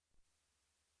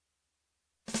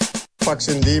Pucks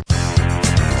in deep.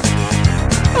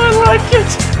 I like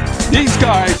it. These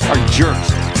guys are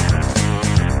jerks.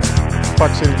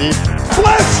 Pucks in deep.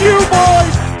 Bless you,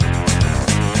 boys!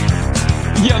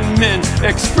 Young men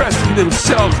expressing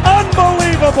themselves.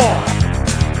 Unbelievable!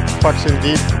 Pucks in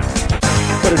deep.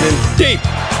 Put it in deep.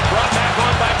 Brought back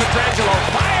on by Pietrangelo.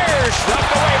 Fires! Swept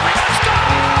away. Rebound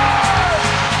score!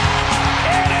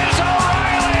 It is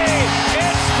O'Reilly!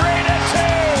 It's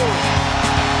 3-2!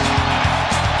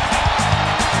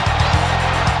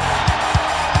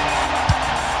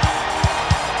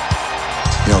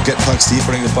 You know, getting pucks deep,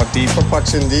 putting the puck deep. Put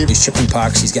pucks in deep. He's chipping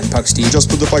pucks, he's getting pucks deep. Just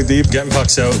put the puck deep. Getting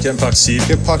pucks out, getting pucks deep.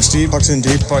 Get pucks deep, pucks in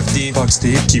deep. Puck deep, pucks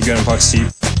deep. Keep getting pucks deep.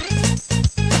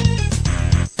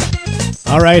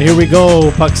 All right, here we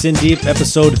go. Pucks in Deep,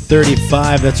 episode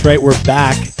 35. That's right, we're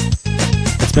back.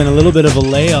 It's been a little bit of a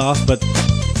layoff, but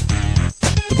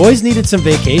the boys needed some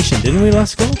vacation, didn't we,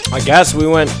 Lesko? I guess we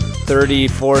went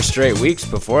 34 straight weeks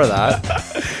before that.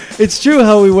 It's true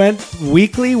how we went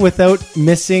weekly without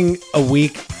missing a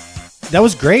week. That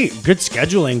was great. Good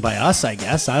scheduling by us, I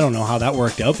guess. I don't know how that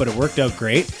worked out, but it worked out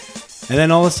great. And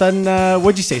then all of a sudden,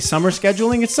 what'd you say, summer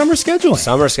scheduling? It's summer scheduling.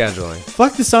 Summer scheduling.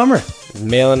 Fuck the summer.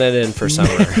 Mailing it in for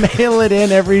summer. Mail it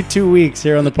in every 2 weeks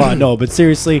here on the pod. No, but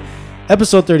seriously,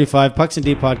 episode 35, Pucks and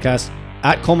Deep podcast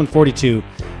at Coleman 42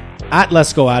 at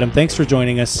Let's Go Adam. Thanks for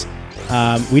joining us.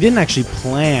 We didn't actually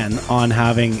plan on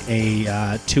having a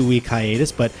 2-week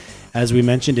hiatus, but as we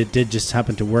mentioned, it did just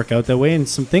happen to work out that way. And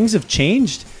some things have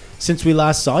changed since we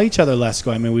last saw each other,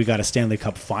 Lesko. I mean, we got a Stanley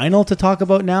Cup final to talk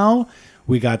about now.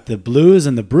 We got the Blues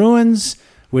and the Bruins,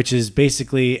 which is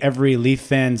basically every Leaf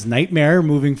fan's nightmare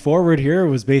moving forward here. It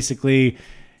was basically,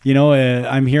 you know,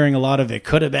 I'm hearing a lot of it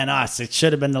could have been us. It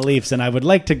should have been the Leafs. And I would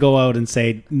like to go out and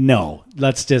say, no,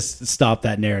 let's just stop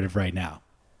that narrative right now.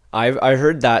 I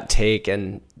heard that take,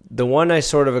 and the one I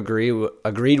sort of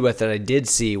agreed with that I did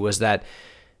see was that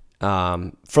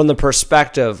from the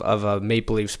perspective of a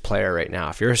Maple Leafs player right now,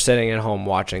 if you're sitting at home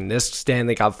watching this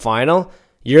Stanley Cup final,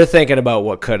 you're thinking about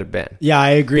what could have been. Yeah,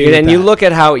 I agree. And you look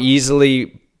at how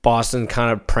easily Boston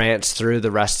kind of pranced through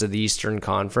the rest of the Eastern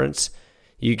Conference.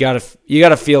 You gotta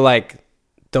feel like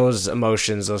those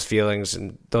emotions, those feelings,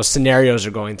 and those scenarios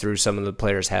are going through some of the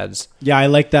players' heads. Yeah, I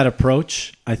like that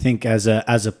approach. I think as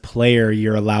a player,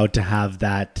 you're allowed to have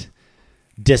that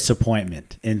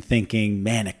disappointment in thinking,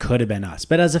 man, it could have been us.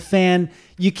 But as a fan,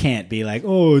 you can't be like,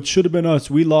 oh, it should have been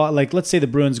us. We lost. Like, let's say the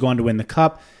Bruins go on to win the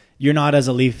Cup. You're not, as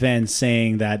a Leaf fan,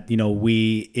 saying that, you know,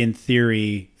 we in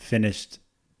theory finished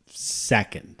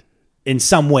second in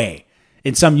some way.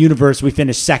 In some universe, we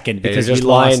finished second because you're just we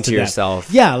lost lying to that.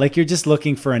 yourself. Yeah, like you're just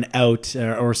looking for an out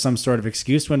or some sort of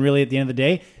excuse when really at the end of the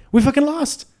day, we fucking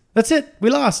lost. That's it. We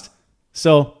lost.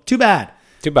 So too bad.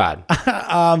 Too bad.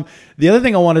 The other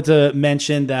thing I wanted to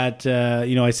mention that,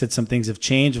 I said some things have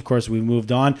changed. Of course, we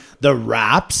moved on. The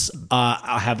Raps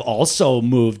have also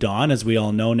moved on, as we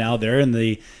all know now. They're in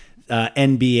the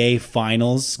NBA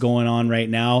finals going on right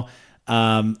now.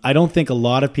 I don't think a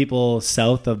lot of people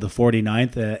south of the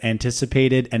 49th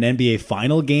anticipated an NBA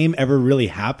final game ever really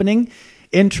happening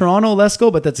in Toronto,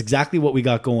 Lesko, but that's exactly what we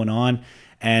got going on.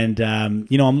 And,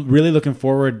 I'm really looking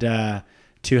forward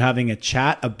to having a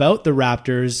chat about the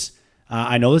Raptors.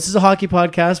 I know this is a hockey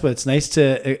podcast, but it's nice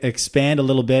to expand a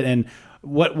little bit. And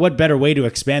what better way to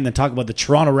expand than talk about the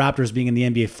Toronto Raptors being in the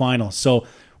NBA Finals? So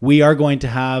we are going to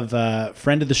have a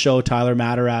friend of the show, Tyler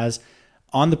Mataraz,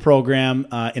 on the program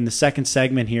in the second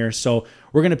segment here. So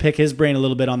we're going to pick his brain a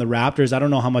little bit on the Raptors. I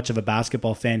don't know how much of a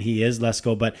basketball fan he is,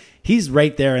 Lesko, but he's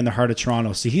right there in the heart of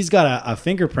Toronto. So he's got a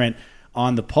fingerprint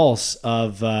on the pulse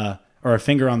of, or a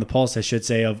finger on the pulse, I should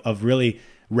say, of really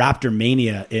Raptor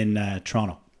mania in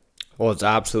Toronto. Well, it's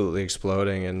absolutely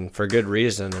exploding, and for good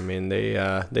reason. I mean,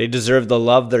 they deserve the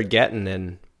love they're getting,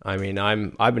 and I mean,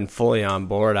 I've been fully on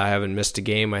board. I haven't missed a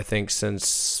game, I think,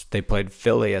 since they played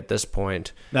Philly at this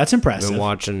point. That's impressive.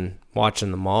 I've been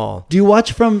watching them all. Do you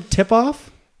watch from tip-off?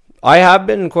 I have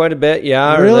been quite a bit,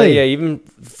 yeah. Really? Yeah, even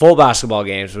full basketball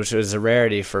games, which is a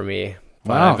rarity for me.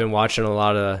 But Wow. I've been watching a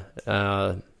lot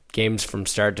of games from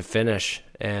start to finish,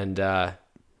 and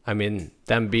I mean,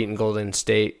 them beating Golden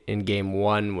State in game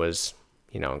one was,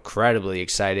 incredibly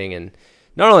exciting. And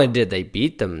not only did they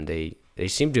beat them, they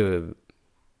seemed to.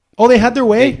 Oh, they had their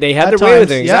way. They had at their way with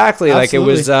times. it, exactly. Yeah, like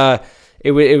absolutely.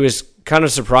 it was kind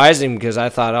of surprising because I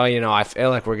thought, I feel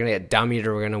like we're gonna get dummied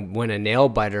or we're gonna win a nail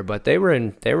biter, but they were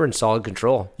in solid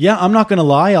control. Yeah, I'm not gonna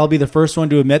lie. I'll be the first one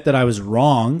to admit that I was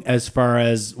wrong as far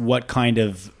as what kind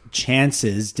of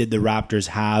chances did the Raptors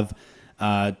have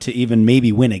to even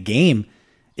maybe win a game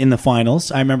in the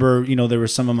finals. I remember, there were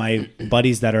some of my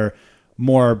buddies that are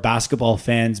more basketball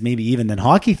fans, maybe even than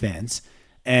hockey fans.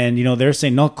 And, they're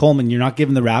saying, no, Coleman, you're not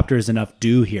giving the Raptors enough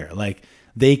due here. Like,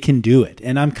 they can do it.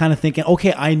 And I'm kind of thinking,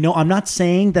 okay, I know, I'm not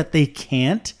saying that they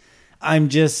can't. I'm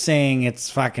just saying it's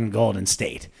fucking Golden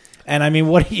State. And, I mean,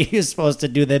 what are you supposed to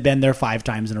do? They've been there 5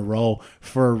 times in a row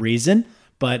for a reason.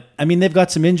 But, I mean, they've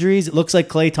got some injuries. It looks like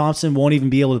Klay Thompson won't even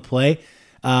be able to play.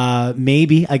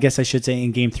 Maybe, I guess I should say,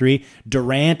 in Game 3.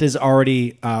 Durant is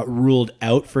already ruled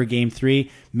out for Game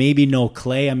 3. Maybe no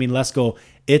Klay. I mean, let's go.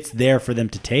 It's there for them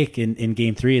to take in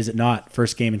Game 3, is it not?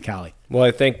 First game in Cali. Well,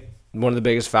 I think one of the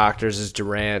biggest factors is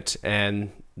Durant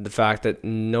and the fact that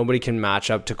nobody can match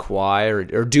up to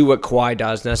Kawhi or do what Kawhi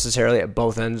does necessarily at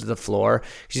both ends of the floor.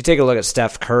 Because you take a look at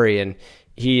Steph Curry, and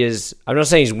he is, I'm not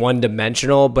saying he's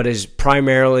one-dimensional, but is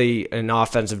primarily an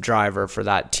offensive driver for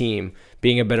that team,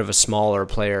 being a bit of a smaller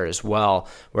player as well.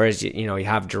 Whereas, you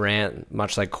have Durant,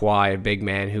 much like Kawhi, a big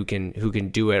man who can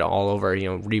do it all over,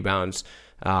 rebounds,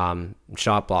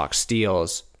 shot blocks,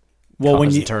 steals,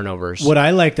 turnovers. What I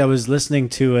liked, I was listening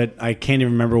to it. I can't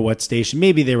even remember what station.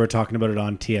 Maybe they were talking about it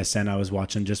on TSN. I was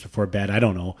watching just before bed. I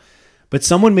don't know. But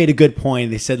someone made a good point.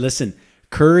 They said, listen,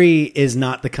 Curry is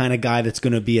not the kind of guy that's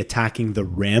going to be attacking the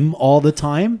rim all the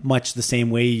time, much the same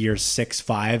way your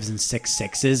 6'5s and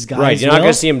 6'6s guys. Right, you're not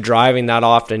going to see him driving that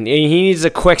often. He needs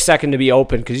a quick second to be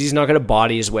open because he's not going to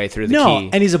body his way through the key.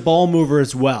 And he's a ball mover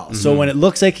as well. Mm-hmm. So when it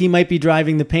looks like he might be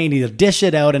driving the paint, he'll dish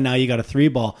it out, and now you got a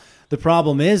 3-ball. The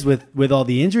problem is with all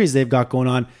the injuries they've got going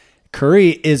on, Curry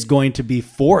is going to be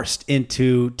forced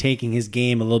into taking his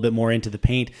game a little bit more into the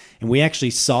paint, and we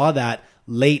actually saw that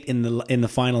late in the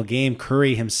final game.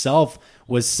 Curry himself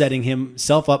was setting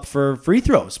himself up for free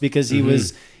throws because he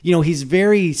was, he's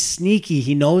very sneaky.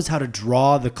 He knows how to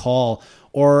draw the call,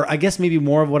 or I guess maybe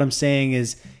more of what I'm saying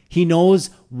is he knows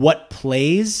what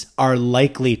plays are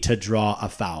likely to draw a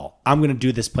foul. I'm going to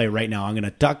do this play right now. I'm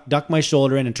going to duck my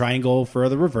shoulder in and try and go for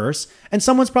the reverse, and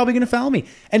someone's probably going to foul me.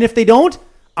 And if they don't,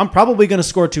 I'm probably going to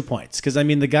score 2 points because, I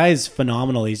mean, the guy is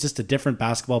phenomenal. He's just a different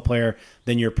basketball player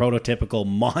than your prototypical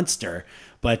monster,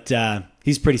 but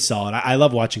he's pretty solid. I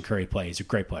love watching Curry play. He's a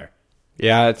great player.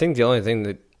 Yeah, I think the only thing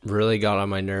that really got on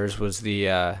my nerves was the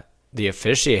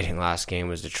officiating last game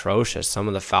was atrocious. Some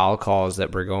of the foul calls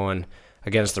that were going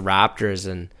against the Raptors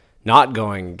and not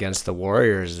going against the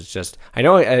Warriors. It's just, I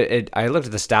know I looked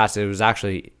at the stats. It was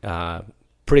actually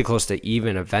pretty close to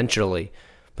even eventually.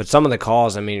 But some of the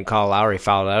calls, I mean, Kyle Lowry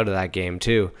fouled out of that game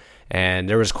too. And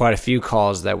there was quite a few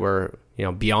calls that were,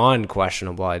 beyond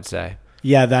questionable, I'd say.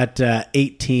 Yeah, that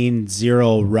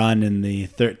 18-0 run in the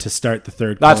to start the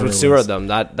third quarter. That's what sewered them.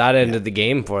 That ended the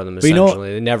game for them,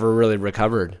 essentially. They never really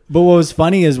recovered. But what was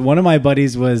funny is one of my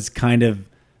buddies was kind of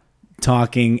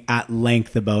talking at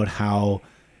length about how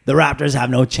the Raptors have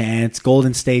no chance.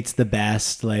 Golden State's the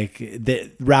best. Like, the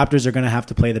Raptors are going to have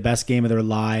to play the best game of their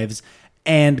lives,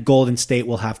 and Golden State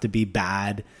will have to be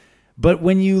bad. But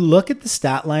when you look at the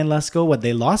stat line, Lesko,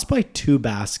 they lost by 2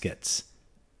 baskets,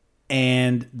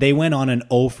 and they went on an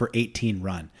 0 for 18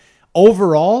 run.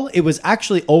 Overall, it was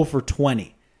actually 0 for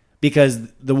 20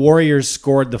 because the Warriors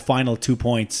scored the final 2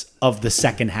 points of the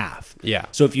second half. Yeah.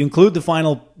 So if you include the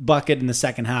final bucket in the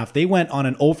second half, they went on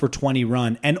an 0 for 20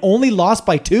 run and only lost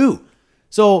by 2.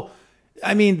 So,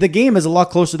 I mean, the game is a lot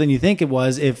closer than you think it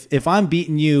was. If I'm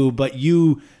beating you, but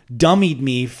you dummied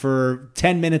me for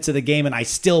 10 minutes of the game and I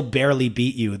still barely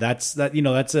beat you, that's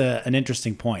an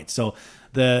interesting point. So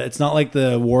it's not like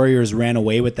the Warriors ran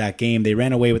away with that game. They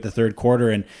ran away with the third quarter.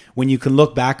 And when you can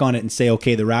look back on it and say,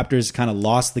 okay, the Raptors kind of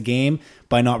lost the game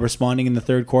by not responding in the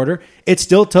third quarter, it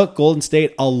still took Golden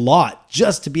State a lot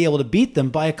just to be able to beat them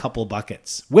by a couple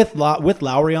buckets with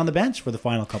Lowry on the bench for the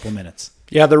final couple minutes.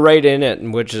 Yeah, they're right in it,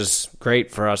 which is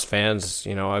great for us fans.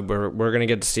 We're going to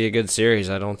get to see a good series.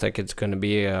 I don't think it's going to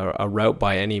be a rout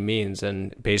by any means.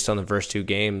 And based on the first 2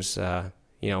 games,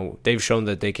 they've shown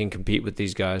that they can compete with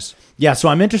these guys. Yeah, so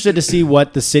I'm interested to see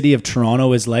what the city of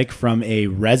Toronto is like from a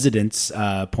resident's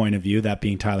point of view, that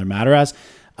being Tyler Mataraz.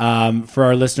 For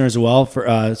our listeners as well,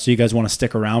 so you guys want to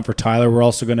stick around for Tyler, we're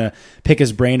also going to pick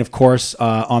his brain, of course,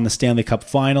 on the Stanley Cup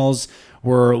Finals.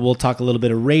 We'll talk a little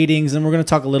bit of ratings, and we're going to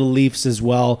talk a little Leafs as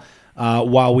well.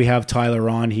 While we have Tyler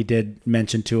on, he did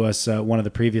mention to us one of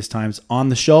the previous times on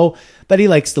the show that he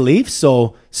likes the Leafs,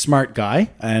 so smart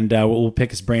guy, and we'll pick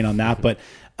his brain on that. But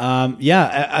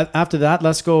After that,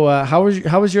 let's go. How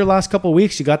was your last couple of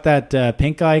weeks? You got that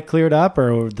pink eye cleared up,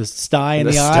 or the sty in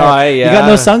the eye? Yeah. You got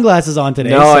no sunglasses on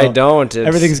today. No, so I don't.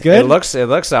 Everything's good. It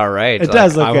looks all right. It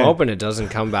does look I'm good. hoping it doesn't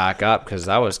come back up because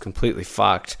that was completely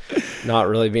fucked. Not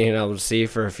really being able to see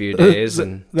for a few days,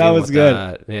 and That dealing was with good.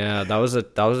 that. Yeah, that was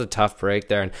a tough break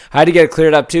there, and I had to get it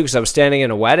cleared up too because I was standing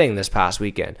in a wedding this past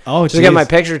weekend. Oh, so I get geez. my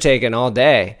picture taken all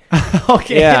day.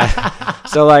 Okay. Yeah.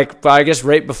 So but I guess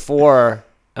right before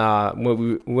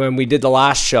when we did the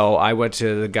last show, I went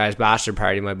to the guy's bachelor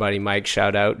party. My buddy Mike,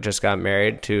 shout out, just got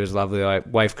married to his lovely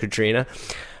wife Katrina.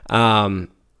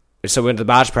 So we went to the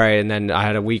bachelor party, and then I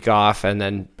had a week off, and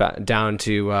then down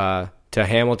to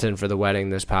Hamilton for the wedding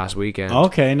this past weekend.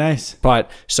 Okay, nice.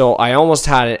 But so I almost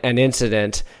had an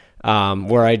incident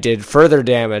where I did further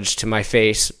damage to my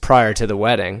face prior to the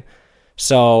wedding.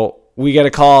 So we get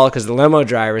a call because the limo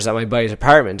driver's at my buddy's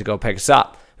apartment to go pick us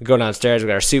up. We go downstairs. We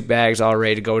got our suit bags all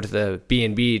ready to go to the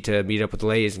B&B to meet up with the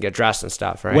ladies and get dressed and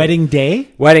stuff. Right? Wedding day.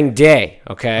 Wedding day.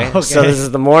 Okay. Okay. So this is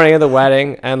the morning of the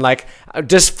wedding, and like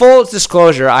just full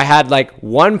disclosure, I had like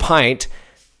 1 pint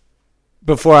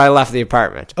before I left the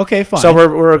apartment. Okay, fine. So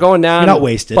we're going down. You're not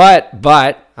wasted.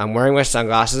 But I'm wearing my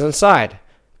sunglasses inside.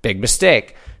 Big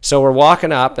mistake. So we're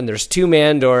walking up, and there's 2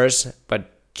 man doors,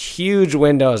 but huge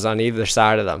windows on either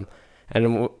side of them.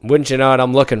 And wouldn't you know it,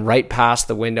 I'm looking right past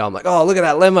the window. I'm like, oh, look at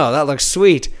that limo. That looks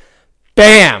sweet.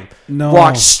 Bam! No.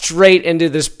 Walked straight into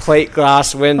this plate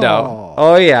glass window.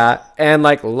 Oh yeah. And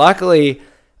like luckily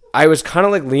I was kind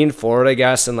of like leaned forward, I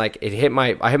guess, and like I hit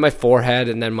my forehead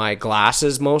and then my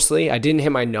glasses mostly. I didn't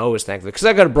hit my nose, thankfully, because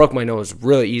I could have broke my nose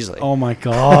really easily. Oh my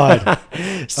god.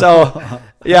 So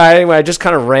yeah, anyway, I just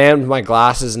kind of rammed my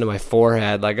glasses into my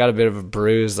forehead. Like got a bit of a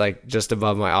bruise like just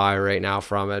above my eye right now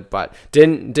from it, but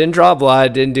didn't draw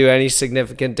blood, didn't do any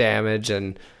significant damage,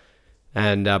 and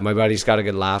my buddy's got a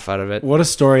good laugh out of it. What a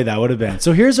story that would have been.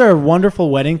 So here's our wonderful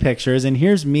wedding pictures, and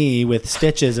here's me with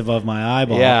stitches above my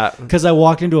eyeball. Yeah. Because I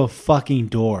walked into a fucking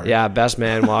door. Yeah, best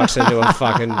man walks into a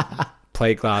fucking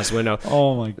plate glass window.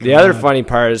 Oh my god. The other funny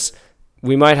part is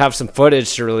we might have some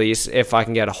footage to release if I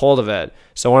can get a hold of it.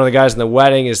 So one of the guys in the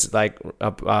wedding is like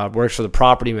works for the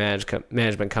property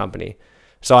management company.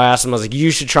 So I asked him, I was like, you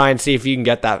should try and see if you can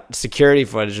get that security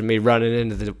footage of me running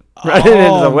into the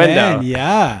window. Man,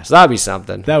 yeah. So that'd be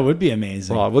something. That would be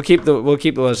amazing. Well, we'll keep the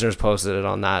listeners posted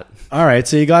on that. All right,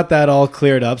 so you got that all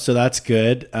cleared up, so that's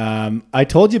good. I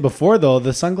told you before, though,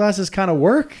 the sunglasses kind of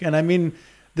work. And I mean,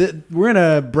 we're in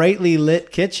a brightly lit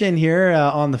kitchen here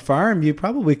on the farm. You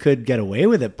probably could get away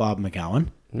with it, Bob McGowan.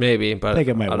 Maybe, but I think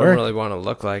it might I don't work. really want to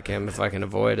look like him if I can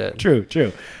avoid it. True.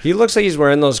 He looks like he's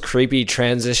wearing those creepy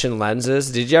transition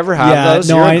lenses. Did you ever have those?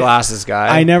 no, You're a glasses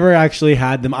guy. I never actually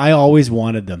had them. I always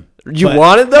wanted them. You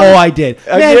wanted them? Oh, I did.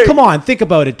 Man, you're- come on. Think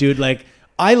about it, dude. Like,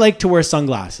 I like to wear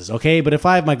sunglasses, okay? But if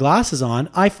I have my glasses on,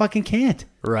 I fucking can't.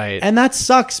 Right. And that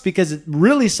sucks because it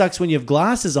really sucks when you have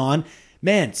glasses on.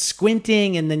 Man,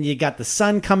 squinting, and then you got the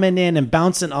sun coming in and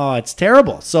bouncing. Oh, it's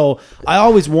terrible. So I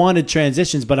always wanted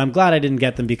transitions, but I'm glad I didn't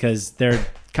get them because they're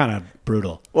kind of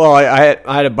brutal. Well, I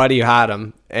had a buddy who had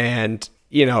them, and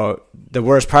you know the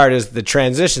worst part is the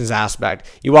transitions aspect.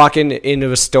 You walk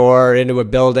into a store, into a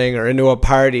building, or into a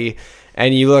party,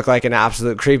 and you look like an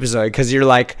absolute creepazoid because you're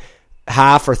like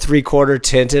half or 3/4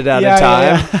 tinted at a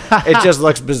time. It just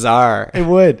looks bizarre. It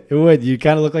would. You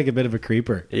kind of look like a bit of a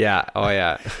creeper. Yeah. Oh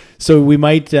yeah. So we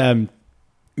might,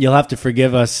 you'll have to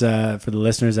forgive us for the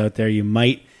listeners out there. You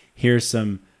might hear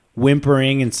some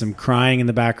whimpering and some crying in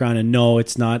the background. And no,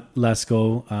 it's not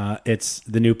Lesko. It's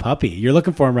the new puppy. You're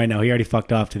looking for him right now. He already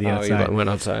fucked off to the outside. He went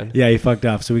outside. Yeah, he fucked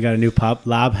off. So we got a new pup,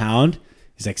 Lab Hound.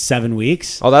 He's like 7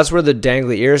 weeks. Oh, that's where the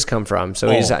dangly ears come from. So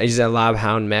Oh. he's a lab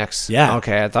hound mix. Yeah.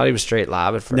 Okay, I thought he was straight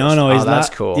lab at first. No, he's that's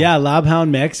cool. Yeah, Lab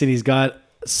Hound mix, and he's got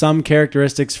some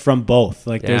characteristics from both.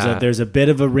 Like Yeah. there's a bit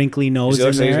of a wrinkly nose He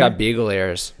looks in like there. he's got beagle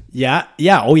ears. Yeah.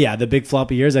 Oh yeah, the big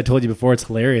floppy ears. I told you before, it's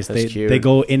hilarious. That's cute. They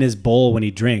go in his bowl when he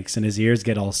drinks, and his ears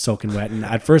get all soaking wet. And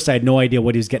at first, I had no idea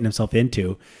what he was getting himself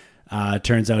into.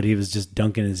 Turns out he was just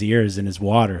dunking his ears in his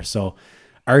water. So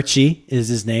Archie is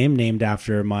his name, named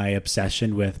after my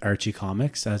obsession with Archie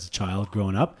comics as a child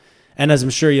growing up. And as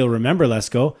I'm sure you'll remember,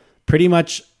 Lesko, pretty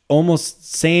much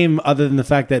almost same, other than the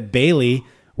fact that Bailey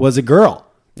was a girl.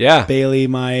 Yeah. Bailey,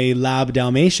 my lab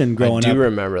Dalmatian growing up, I do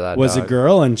remember that was dog. a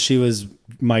girl, and she was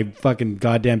my fucking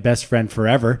goddamn best friend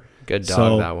forever. Good dog,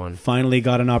 So that one. Finally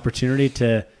got an opportunity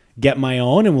to get my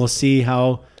own, and we'll see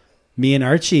how me and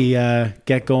Archie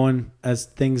get going as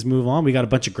things move on. We got a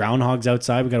bunch of groundhogs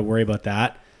outside. We got to worry about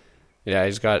that. Yeah,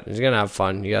 he's gonna have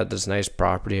fun. You got this nice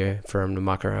property for him to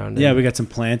muck around in. Yeah, we got some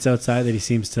plants outside that he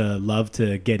seems to love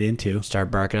to get into. Start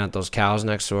barking at those cows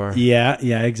next door. Yeah,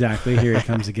 exactly. Here he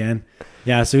comes again.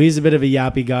 Yeah, so he's a bit of a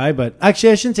yappy guy, but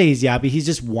actually I shouldn't say he's yappy. He's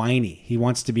just whiny. He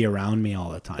wants to be around me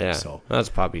all the time. Yeah, So that's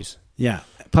puppies. yeah,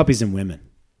 puppies and women.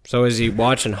 So is he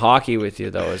watching hockey with you,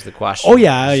 though, is the question? Oh,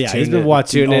 yeah. He's been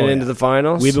watching. Tuning into the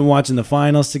finals? We've been watching the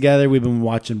finals together. We've been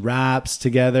watching Raps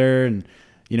together. And,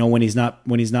 you know, when he's not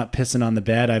pissing on the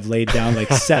bed, I've laid down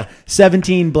like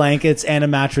 17 blankets and a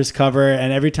mattress cover.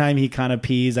 And every time he kind of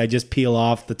pees, I just peel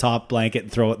off the top blanket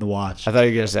and throw it in the wash. I thought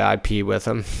you were going to say I pee with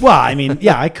him. Well, I mean,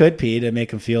 yeah, I could pee to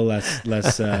make him feel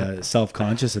less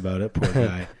self-conscious about it. Poor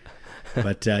guy.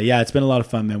 But, yeah, it's been a lot of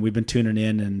fun, man. We've been tuning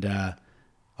in and,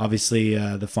 obviously,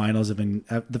 the finals have been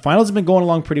going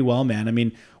along pretty well, man. I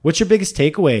mean, what's your biggest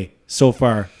takeaway so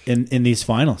far in these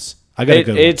finals? I got a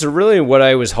good one. It's really what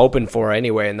I was hoping for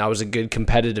anyway, and that was a good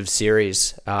competitive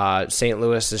series. St.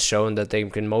 Louis has shown that they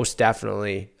can most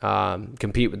definitely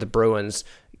compete with the Bruins,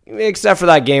 except for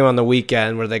that game on the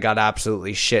weekend where they got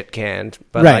absolutely shit canned.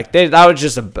 But right. That was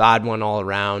just a bad one all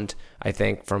around, I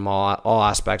think, from all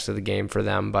aspects of the game for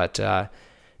them. But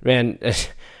man.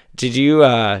 Did you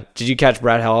catch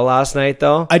Brett Hull last night,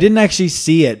 though? I didn't actually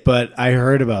see it, but I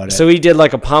heard about it. So he did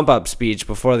like a pump-up speech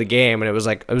before the game, and it was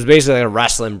basically like a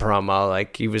wrestling promo.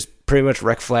 Like he was pretty much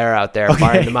Ric Flair out there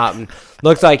firing them up, and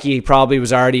looked like he probably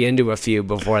was already into a few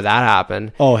before that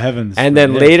happened. Oh, heavens. And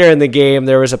then later in the game,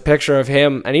 there was a picture of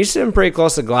him, and he's sitting pretty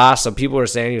close to glass, so people were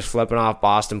saying he was flipping off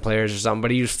Boston players or something, but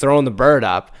he was throwing the bird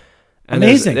up. And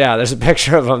amazing. There's a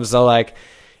picture of him, so like,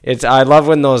 I love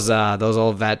when those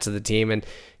old vets of the team, and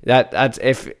that's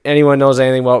if anyone knows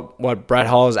anything about what Brett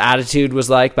Hull's attitude was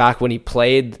like back when he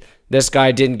played, this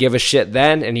guy didn't give a shit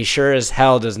then, and he sure as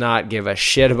hell does not give a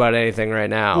shit about anything right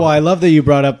now. Well, I love that you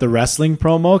brought up the wrestling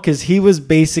promo because he was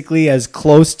basically as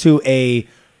close to a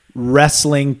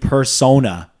wrestling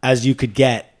persona as you could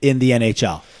get in the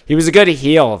NHL. He was a good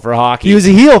heel for hockey. He was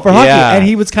a heel for hockey, Yeah. and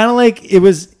he was kind of like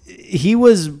he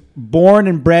was born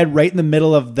and bred right in the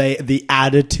middle of the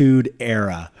Attitude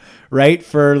Era. Right,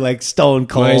 for like Stone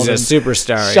Cold, he's a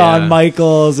superstar, Shawn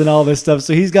Michaels, and all this stuff.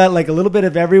 So he's got like a little bit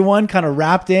of everyone kind of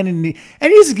wrapped in, and he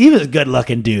was a good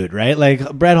looking dude, right?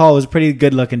 Like Brett Hull was a pretty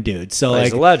good looking dude. So like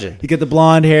he's a legend. You get the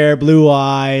blonde hair, blue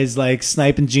eyes, like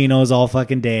sniping Genos all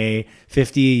fucking day,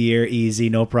 50 a year, easy,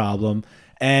 no problem.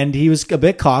 And he was a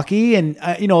bit cocky, and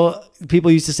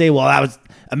people used to say, well, that was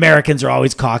Americans are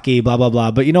always cocky, blah blah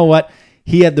blah. But you know what?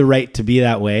 He had the right to be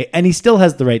that way, and he still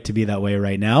has the right to be that way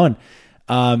right now.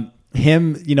 And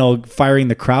him, firing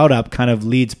the crowd up kind of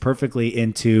leads perfectly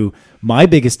into my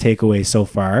biggest takeaway so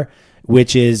far,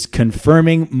 which is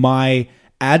confirming my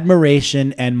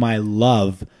admiration and my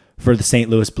love for the St.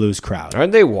 Louis Blues crowd.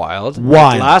 Aren't they wild?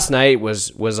 Wild. Last night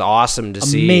was awesome to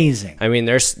see. Amazing. I mean,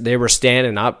 they were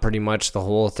standing up pretty much the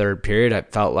whole third period, I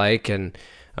felt like, and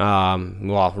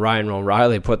Ryan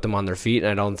O'Reilly put them on their feet,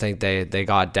 and I don't think they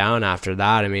got down after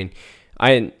that. I mean,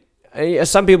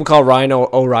 some people call Ryan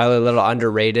O'Reilly a little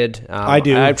underrated. I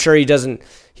do. I'm sure he doesn't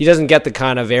get the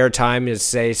kind of airtime as,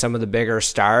 say, some of the bigger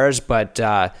stars. But,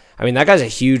 I mean, that guy's a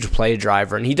huge play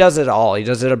driver, and he does it all. He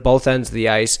does it at both ends of the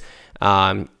ice.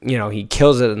 He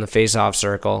kills it in the face-off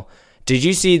circle. Did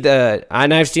you see and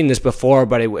I've seen this before,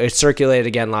 but it circulated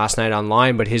again last night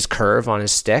online, but his curve on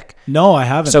his stick? No, I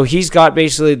haven't. So he's got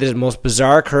basically the most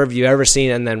bizarre curve you've ever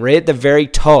seen, and then right at the very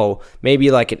toe, maybe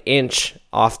like an inch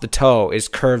off the toe, is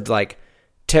curved like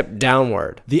tipped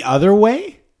downward. The other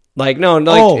way? Like, no,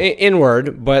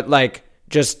 inward, but like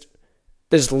just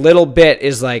this little bit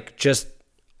is like just,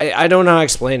 I don't know how to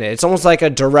explain it. It's almost like a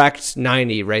direct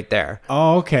 90 right there.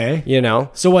 Oh, okay.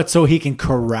 So what? So he can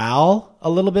corral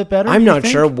a little bit better? I'm not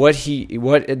sure what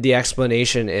the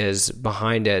explanation is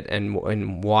behind it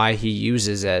and why he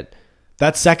uses it.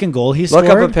 That second goal he scored.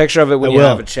 Look up a picture of it when you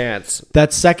have a chance.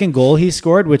 That second goal he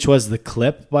scored, which was the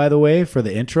clip, by the way, for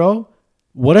the intro.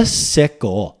 What a sick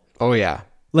goal! Oh yeah,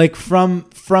 like from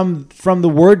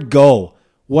the word go.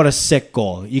 What a sick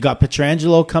goal! You got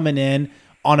Pietrangelo coming in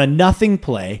on a nothing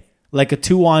play, like a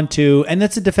 2-on-2, and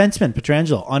that's a defenseman,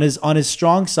 Pietrangelo, on his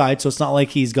strong side, so it's not like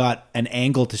he's got an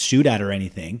angle to shoot at or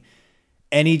anything.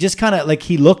 And he just kind of, like,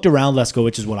 he looked around Lesko,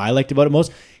 which is what I liked about it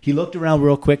most. He looked around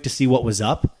real quick to see what was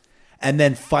up, and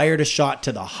then fired a shot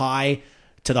to the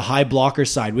high blocker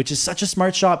side, which is such a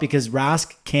smart shot because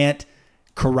Rask can't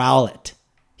corral it.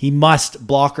 He must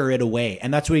blocker it away.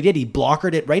 And that's what he did. He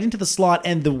blockered it right into the slot,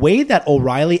 and the way that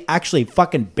O'Reilly actually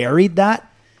fucking buried that,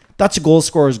 that's a goal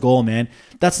scorer's goal, man.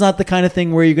 That's not the kind of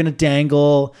thing where you're going to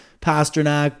dangle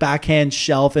Pasternak, backhand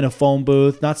shelf in a phone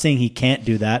booth. Not saying he can't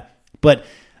do that. But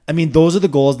I mean, those are the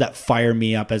goals that fire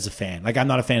me up as a fan. Like, I'm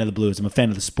not a fan of the Blues. I'm a fan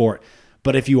of the sport.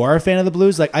 But if you are a fan of the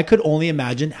Blues, like, I could only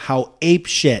imagine how ape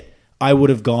shit I would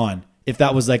have gone if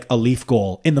that was like a Leaf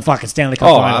goal in the fucking Stanley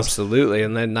Cup Finals. Absolutely.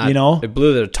 And then that, it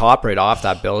blew the top right off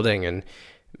that building. And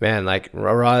man, like,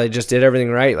 O'Reilly just did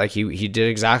everything right. Like, he did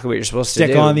exactly what you're supposed to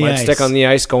do. On the ice. Stick on the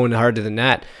ice, going hard to the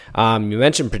net. You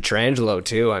mentioned Pietrangelo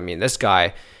too. I mean, this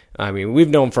guy, we've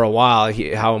known for a while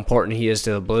how important he is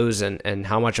to the Blues and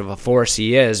how much of a force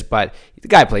he is. But the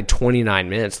guy played 29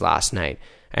 minutes last night.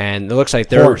 And it looks like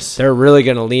they're really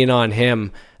going to lean on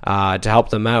him to help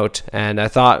them out. And I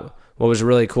thought what was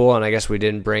really cool, and I guess we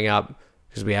didn't bring up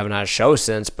because we haven't had a show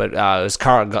since, but it was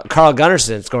Carl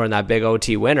Gunnarsson scoring that big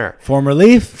OT winner. Former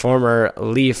Leaf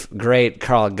great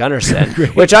Carl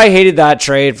Gunnarsson, which I hated that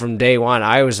trade from day one.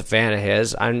 I was a fan of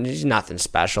his. He's nothing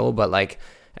special, but like,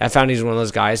 I found he's one of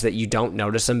those guys that you don't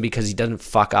notice him because he doesn't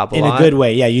fuck up a lot. In a good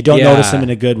way. Yeah, you don't notice him in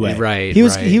a good way. Right. He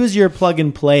was your plug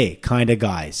and play kind of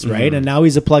guys, right? Mm-hmm. And now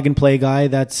he's a plug and play guy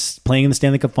that's playing in the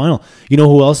Stanley Cup Final. You know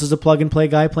who else is a plug and play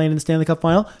guy playing in the Stanley Cup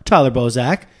Final? Tyler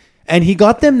Bozak. And he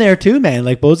got them there too, man.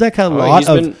 Like, Bozak had a lot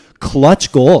of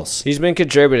clutch goals. He's been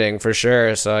contributing for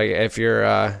sure. So if you're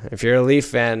a Leaf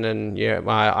fan, and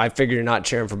I figure you're not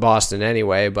cheering for Boston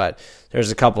anyway, but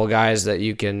there's a couple of guys that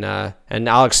you can, and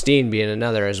Alex Steen being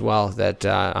another as well, that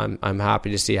I'm happy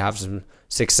to see have some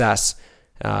success.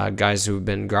 Guys who've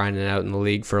been grinding out in the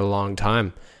league for a long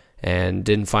time and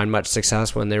didn't find much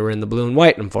success when they were in the blue and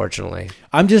white, unfortunately.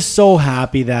 I'm just so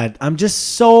happy that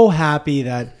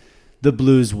the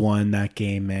Blues won that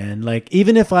game, man. Like,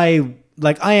 even if I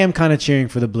am kind of cheering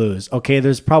for the Blues. Okay,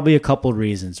 there's probably a couple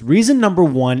reasons. Reason number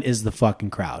one is the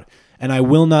fucking crowd. And I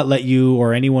will not let you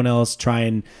or anyone else try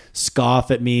and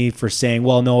scoff at me for saying,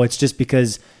 well, no, it's just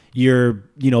because you're,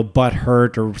 butt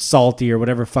hurt or salty or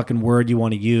whatever fucking word you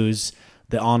want to use,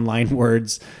 the online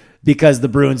words, because the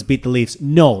Bruins beat the Leafs.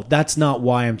 No, that's not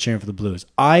why I'm cheering for the Blues.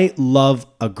 I love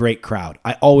a great crowd.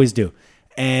 I always do.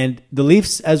 And the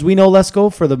Leafs, as we know,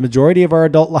 Lesko, for the majority of our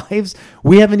adult lives,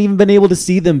 we haven't even been able to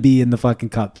see them be in the fucking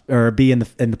cup or be in the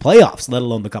playoffs, let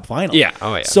alone the cup final. Yeah.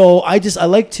 Oh yeah. So I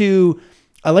like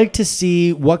to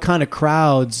see what kind of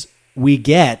crowds we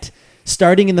get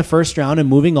starting in the first round and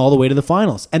moving all the way to the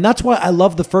finals. And that's why I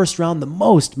love the first round the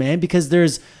most, man, because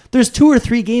there's 2 or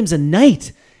 3 games a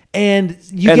night. And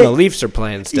the Leafs are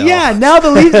playing still. Yeah, now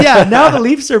the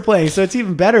Leafs are playing, so it's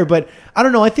even better. But I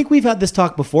don't know. I think we've had this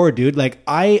talk before, dude. Like,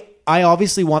 I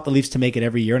obviously want the Leafs to make it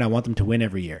every year, and I want them to win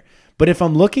every year. But if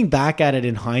I'm looking back at it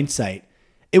in hindsight,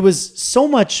 it was so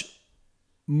much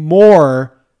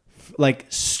more like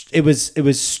it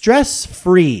was stress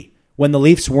free when the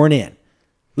Leafs weren't in.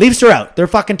 Leafs are out. They're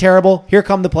fucking terrible. Here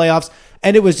come the playoffs,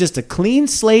 and it was just a clean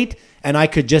slate, and I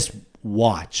could just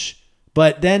watch.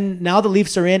 But then now the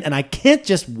Leafs are in, and I can't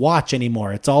just watch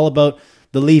anymore. It's all about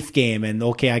the Leaf game, and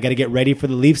okay, I got to get ready for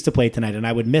the Leafs to play tonight, and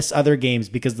I would miss other games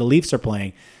because the Leafs are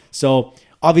playing. So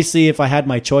obviously, if I had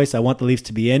my choice, I want the Leafs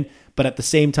to be in, but at the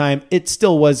same time, it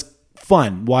still was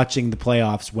fun watching the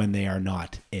playoffs when they are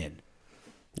not in.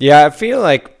 Yeah, I feel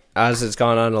like as it's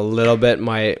gone on a little bit,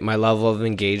 my level of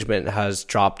engagement has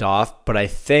dropped off, but I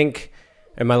think,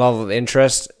 and my level of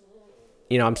interest,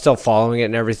 I'm still following it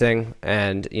and everything.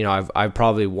 And, I've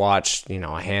probably watched,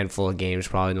 a handful of games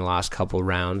probably in the last couple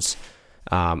rounds,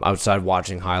 outside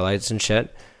watching highlights and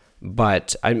shit.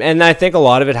 But I think a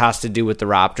lot of it has to do with the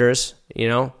Raptors,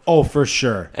 Oh, for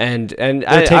sure. And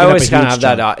I always kind of have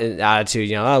that attitude,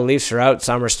 Leafs are out,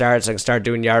 summer starts, I can start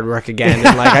doing yard work again.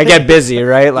 And I get busy,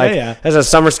 right? As a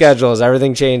summer schedules,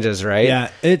 everything changes, right?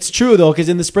 Yeah, it's true though, because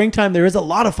in the springtime, there is a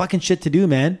lot of fucking shit to do,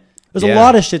 man. There's a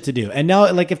lot of shit to do. And now,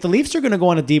 if the Leafs are going to go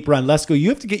on a deep run, let's go. You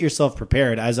have to get yourself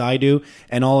prepared, as I do,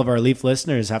 and all of our Leaf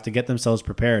listeners have to get themselves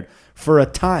prepared for a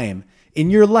time in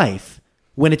your life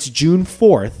when it's June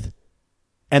 4th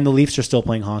and the Leafs are still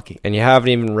playing hockey. And you haven't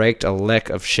even raked a lick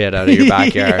of shit out of your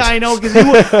backyard. Yeah, I know.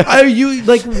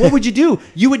 Because what would you do?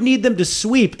 You would need them to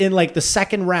sweep in the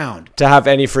second round. To have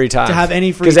any free time.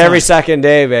 Because every second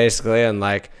day, basically, and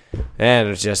man,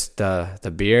 it's just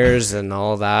the beers and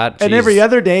all that. Jeez. And every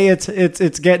other day,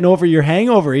 it's getting over your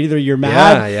hangover. Either you're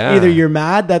mad, either you're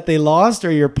mad that they lost,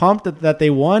 or you're pumped that they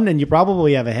won, and you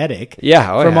probably have a headache.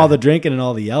 From all the drinking and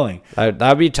all the yelling.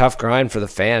 That'd be a tough grind for the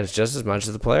fans just as much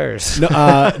as the players.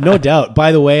 No doubt.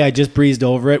 By the way, I just breezed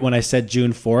over it when I said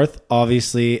June 4th.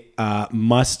 Obviously,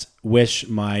 must wish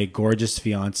my gorgeous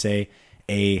fiance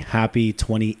a happy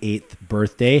 28th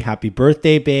birthday. Happy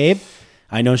birthday, babe.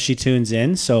 I know she tunes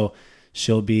in, so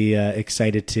she'll be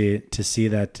excited to see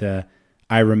that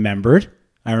I remembered.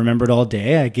 I remembered all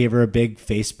day. I gave her a big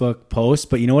Facebook post,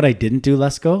 but you know what I didn't do,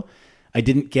 Lesko? I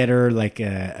didn't get her like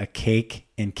a cake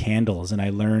and candles, and I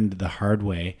learned the hard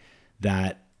way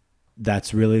that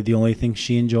that's really the only thing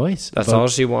she enjoys. That's all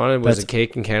she wanted was a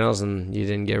cake and candles, and you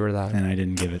didn't give her that. And I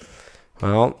didn't give it.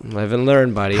 Well, live and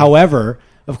learn, buddy. However,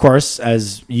 of course,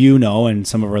 as you know, and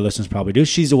some of our listeners probably do,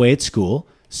 she's away at school.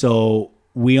 So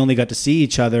we only got to see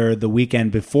each other the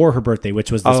weekend before her birthday,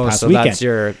 which was this past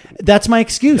weekend. That's my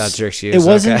excuse. That's your excuse. It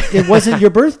wasn't. Okay. It wasn't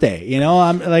your birthday. You know,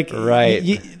 I'm like,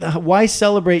 right. Why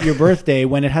celebrate your birthday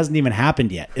when it hasn't even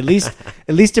happened yet? At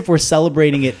least if we're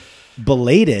celebrating it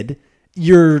belated,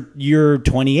 you're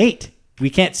 28. We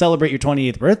can't celebrate your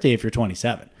 28th birthday if you're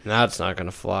 27. That's not going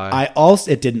to fly.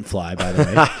 It didn't fly, by the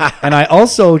way. And I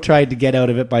also tried to get out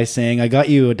of it by saying, I got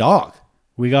you a dog.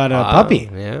 We got a puppy.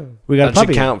 Yeah. We got a puppy.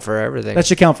 That should count for everything. That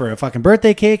should count for a fucking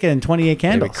birthday cake and 28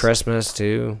 candles. Maybe Christmas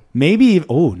too. Maybe.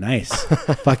 Oh, nice.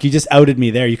 Fuck, you just outed me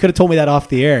there. You could have told me that off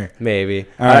the air. Maybe.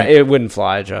 All right. It wouldn't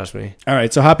fly, trust me. All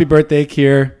right. So happy birthday,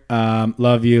 Kier.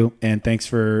 Love you. And thanks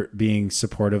for being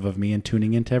supportive of me and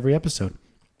tuning into every episode.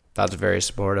 That's very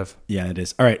supportive. Yeah, it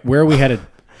is. All right. Where are we headed?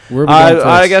 Where are we going first?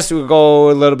 I guess we'll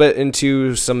go a little bit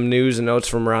into some news and notes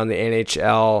from around the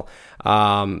NHL.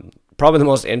 Probably the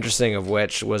most interesting of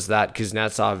which was that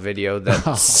Kuznetsov video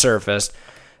that surfaced.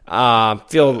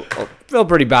 Feel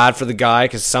pretty bad for the guy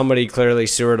because somebody clearly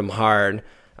sewered him hard.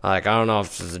 Like, I don't know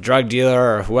if it's a drug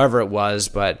dealer or whoever it was,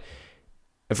 but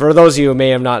for those of you who may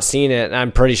have not seen it,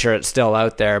 I'm pretty sure it's still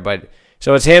out there, but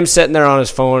so it's him sitting there on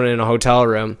his phone in a hotel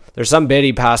room. There's some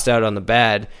biddy passed out on the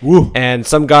bed. Woo. And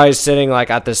some guy's sitting like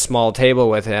at this small table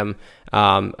with him,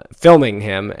 filming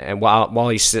him. And while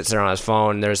he sits there on his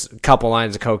phone, there's a couple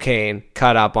lines of cocaine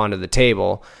cut up onto the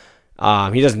table.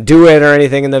 He doesn't do it or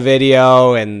anything in the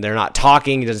video, and they're not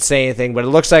talking. He doesn't say anything, but it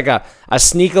looks like a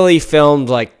sneakily filmed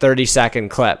like 30-second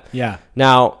clip. Yeah.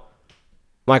 Now,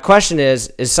 my question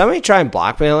is somebody trying to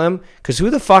blackmail him? Because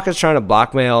who the fuck is trying to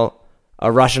blackmail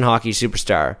a Russian hockey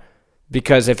superstar?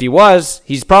 Because if he was,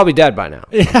 he's probably dead by now.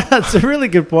 Yeah, that's a really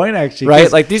good point, actually.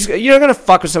 Right? Like, you're not going to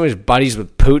fuck with somebody's buddies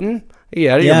with Putin? Are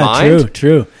you out of your mind?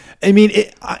 True. I mean,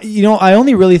 I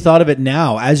only really thought of it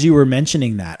now as you were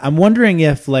mentioning that. I'm wondering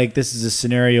if, like, this is a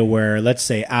scenario where, let's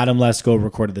say, Adam Lesko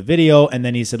recorded the video, and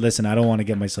then he said, listen, I don't want to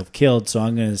get myself killed, so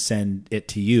I'm going to send it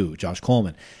to you, Josh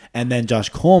Coleman. And then Josh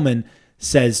Coleman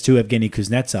says to Evgeny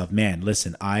Kuznetsov, man,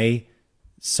 listen, I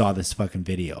saw this fucking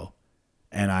video.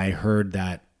 And I heard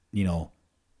that, you know,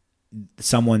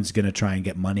 someone's going to try and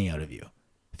get money out of you.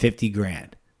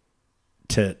 $50,000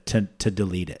 to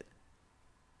delete it.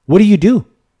 What do you do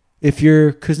if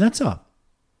you're Kuznetsov?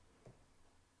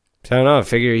 I don't know. I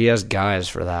figure he has guys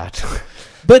for that.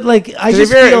 But like,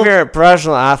 if you're a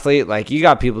professional athlete, like, you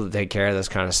got people to take care of this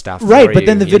kind of stuff. Right, but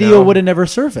then the video would have never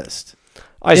surfaced.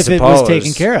 I suppose. It was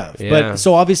taken care of. Yeah. But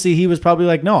so obviously he was probably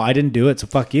like, no, I didn't do it, so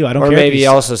fuck you. I don't care. Or maybe he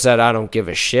also said, I don't give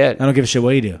a shit. I don't give a shit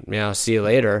what you do. Yeah, see you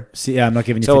later. I'm not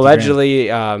giving you So $50,000. allegedly,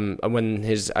 when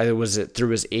through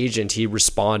his agent, he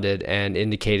responded and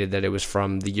indicated that it was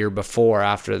from the year before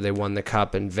after they won the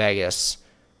cup in Vegas.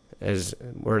 Is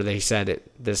where they said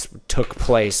this took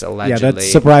place allegedly. Yeah, that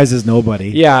surprises nobody.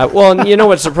 Yeah, well, you know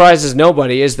what surprises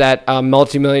nobody is that a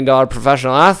multi-million-dollar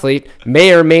professional athlete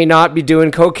may or may not be doing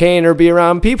cocaine or be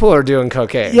around people who are doing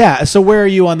cocaine. Yeah, so where are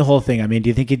you on the whole thing? I mean, do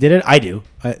you think he did it? I do.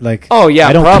 Oh yeah,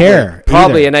 I don't care.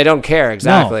 Probably, either. and I don't care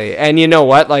exactly. No. And you know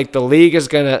what? Like,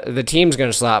 the team's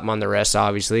gonna slap him on the wrist,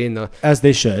 obviously, as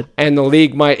they should. And the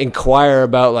league might inquire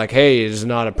about, like, hey, it's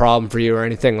not a problem for you or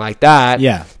anything like that.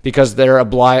 Yeah, because they're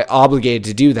obligated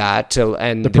to do that.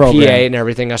 And the PA and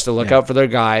everything has to look out for their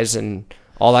guys and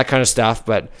all that kind of stuff.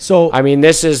 But so, I mean,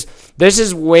 this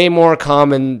is way more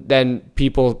common than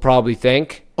people probably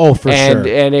think. Oh, for sure.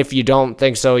 And if you don't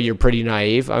think so, you're pretty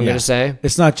naive, I'm going to say.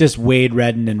 It's not just Wade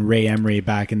Redden and Ray Emery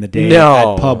back in the day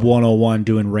at Pub 101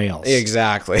 doing rails.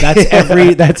 Exactly.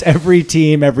 That's every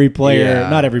team, every player. Yeah.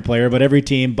 Not every player, but every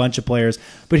team, bunch of players.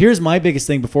 But here's my biggest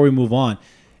thing before we move on.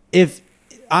 If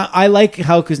I like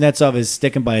how Kuznetsov is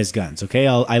sticking by his guns, okay?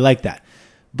 I like that.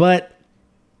 But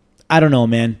I don't know,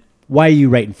 man. Why are you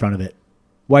right in front of it?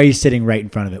 Why are you sitting right in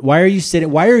front of it? Why are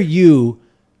you,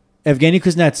 Evgeny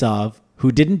Kuznetsov,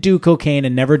 who didn't do cocaine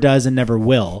and never does and never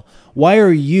will, why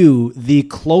are you the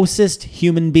closest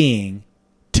human being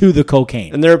to the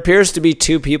cocaine? And there appears to be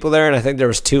two people there, and I think there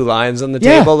was two lines on the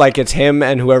table, like it's him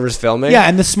and whoever's filming. Yeah,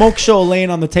 and the smoke show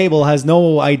laying on the table has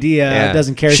no idea,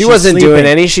 doesn't care. She wasn't doing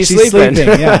any, she's sleeping.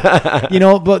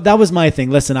 Yeah. But that was my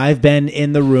thing. Listen, I've been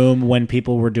in the room when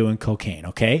people were doing cocaine,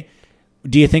 okay?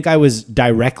 Do you think I was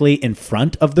directly in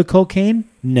front of the cocaine?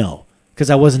 No,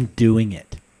 because I wasn't doing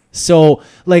it. So,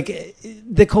 like,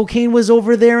 the cocaine was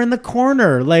over there in the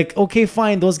corner. Like, okay,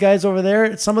 fine. Those guys over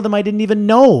there, some of them I didn't even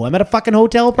know. I'm at a fucking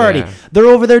hotel party. Yeah. They're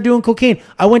over there doing cocaine.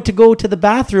 I went to go to the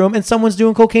bathroom and someone's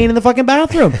doing cocaine in the fucking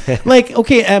bathroom. Like,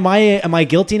 okay, am I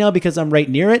guilty now because I'm right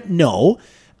near it? No.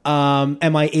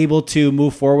 Am I able to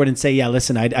move forward and say, yeah,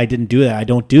 listen, I didn't do that. I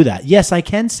don't do that. Yes, I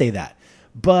can say that.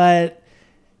 But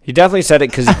He definitely said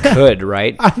it because he could,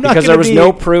 right? Because there was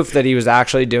no proof that he was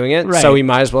actually doing it, Right. so he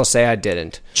might as well say I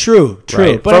didn't. True.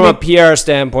 Right? But From I mean, a PR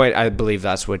standpoint, I believe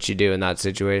that's what you do in that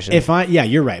situation. yeah,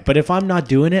 you're right. But if I'm not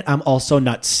doing it, I'm also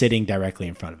not sitting directly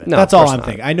in front of it. No, That's of all course I'm not.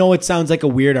 thinking. I know it sounds like a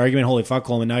weird argument. Holy fuck,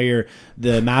 Coleman. Now you're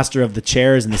the master of the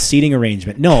chairs and the seating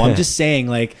arrangement. No, I'm just saying,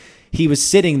 like, he was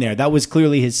sitting there. That was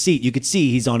clearly his seat. You could see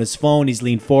he's on his phone. He's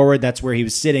leaned forward. That's where he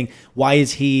was sitting. Why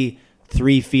is he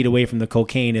 3 feet away from the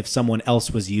cocaine if someone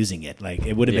else was using it? Like,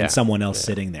 it would have Yeah. been someone else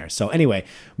sitting there. So anyway,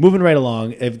 moving right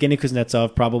along, Evgeny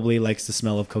Kuznetsov probably likes the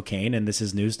smell of cocaine, and this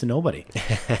is news to nobody.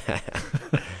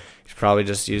 He's probably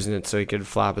just using it so he could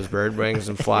flap his bird wings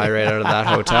and fly right out of that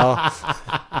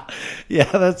hotel. Yeah,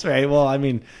 that's right. Well, I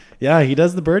mean, yeah, he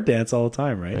does the bird dance all the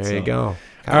time, right? There you go.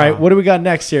 All right, what do we got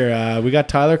next here? We got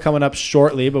Tyler coming up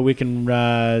shortly, but we can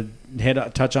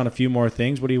touch on a few more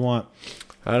things. What do you want?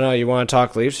 I don't know. You want to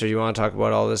talk Leafs or you want to talk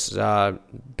about all this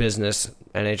business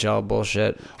NHL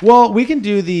bullshit? Well, we can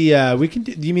do the.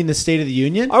 You mean the State of the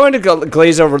Union? I want to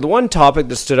glaze over the one topic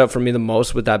that stood out for me the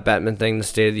most with that Bettman thing, the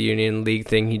State of the Union League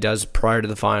thing he does prior to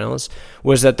the finals,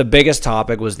 was that the biggest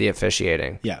topic was the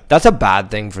officiating. Yeah. That's a bad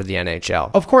thing for the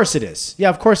NHL. Of course it is. Yeah,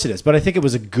 of course it is. But I think it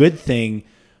was a good thing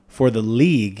for the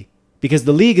league because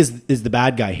the league is the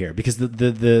bad guy here because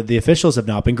the officials have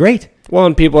not been great. Well,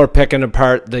 and people are picking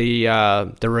apart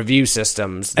the review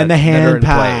systems And the that are hand in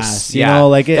pass, place. you know,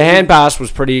 like the hand pass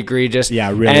was pretty egregious.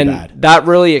 Yeah, really and bad. that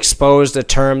really exposed a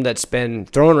term that's been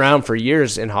thrown around for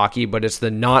years in hockey, but it's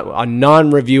a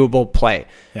non-reviewable play.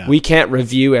 Yeah. We can't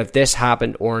review if this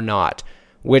happened or not,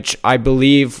 which I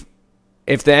believe,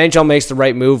 if the NHL makes the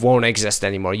right move, won't exist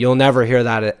anymore. You'll never hear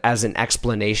that as an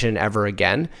explanation ever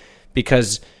again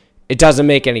because it doesn't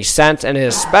make any sense, and it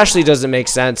especially doesn't make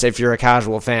sense if you're a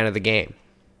casual fan of the game.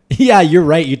 Yeah, you're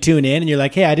right. You tune in and you're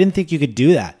like, hey, I didn't think you could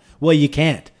do that. Well, you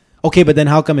can't. Okay, but then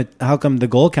how come the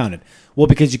goal counted? Well,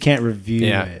 because you can't review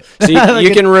it. So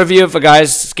you can review if a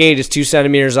guy's skate is 2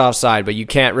 centimeters offside, but you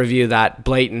can't review that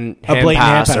blatant hand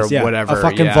pass or yeah. whatever. A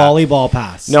fucking yeah. volleyball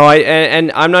pass. No,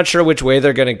 and I'm not sure which way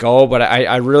they're going to go, but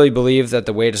I really believe that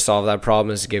the way to solve that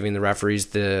problem is giving the referees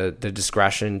the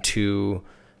discretion to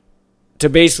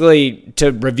basically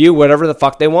to review whatever the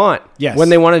fuck they want. Yes. When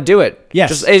they want to do it.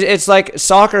 Yes. It's like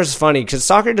soccer is funny because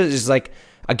soccer is like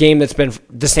a game that's been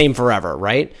the same forever,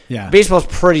 right? Yeah. Baseball's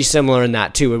pretty similar in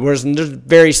that too. Whereas there's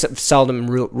very seldom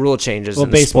rule changes. Well, in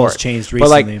the baseball's sport. changed But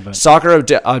recently, like but- soccer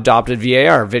adopted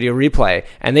VAR, video replay,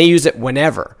 and they use it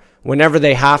whenever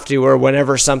they have to, or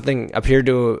whenever something appeared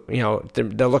to, they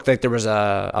looked like there was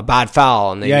a bad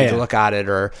foul and they need to look at it,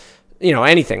 or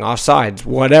anything offsides,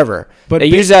 whatever. But they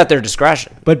use that at their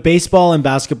discretion. But baseball and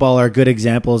basketball are good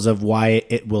examples of why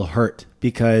it will hurt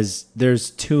because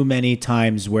there's too many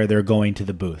times where they're going to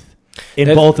the booth in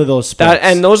both of those sports.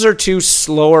 And those are two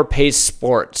slower paced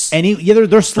sports.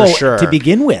 They're slow sure. to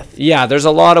begin with. Yeah, there's a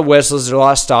lot of whistles, there's a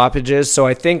lot of stoppages. So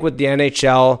I think with the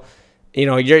NHL,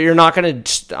 you're not going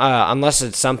to, unless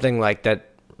it's something like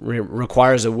that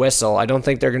requires a whistle, I don't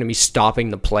think they're going to be stopping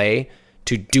the play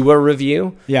to do a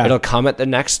review. Yeah. It'll come at the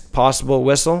next possible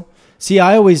whistle. See,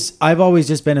 I've always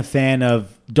just been a fan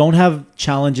of don't have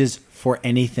challenges for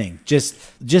anything. Just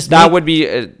That would be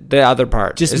the other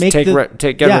part. just is make get rid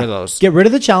of those. Get rid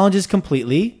of the challenges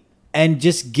completely and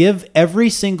just give every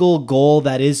single goal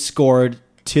that is scored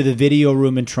to the video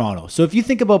room in Toronto. So if you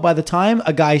think about by the time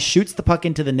a guy shoots the puck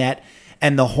into the net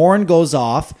and the horn goes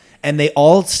off and they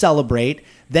all celebrate,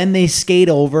 then they skate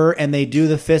over and they do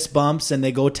the fist bumps and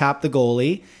they go tap the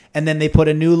goalie and then they put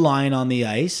a new line on the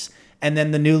ice and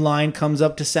then the new line comes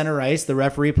up to center ice. The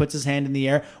referee puts his hand in the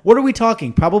air. What are we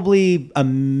talking? Probably a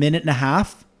minute and a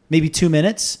half, maybe 2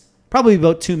 minutes, probably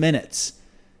about 2 minutes.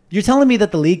 You're telling me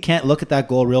that the league can't look at that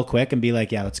goal real quick and be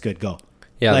like, yeah, that's good, go.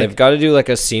 Yeah, Like, they've got to do like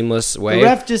a seamless way. The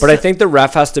ref just but I said- think the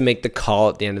ref has to make the call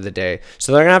at the end of the day.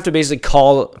 So they're going to have to basically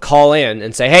call in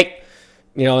and say, hey,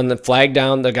 and the flag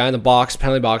down, the guy in the box,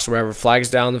 penalty box, wherever, flags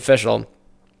down the official,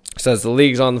 says the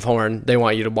league's on the horn. They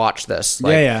want you to watch this.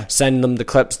 Yeah. Send them the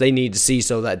clips they need to see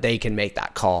so that they can make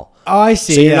that call. Oh, I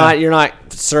see. So you're not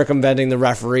circumventing the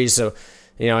referee. So,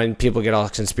 and people get all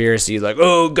conspiracy like,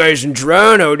 oh, guys in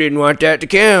Toronto didn't want that to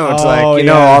count. It's like,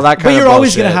 Oh, all that kind of But you're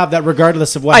always bullshit. going to have that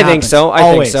regardless of what I happens. think so. I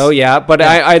Always. think so. Yeah, but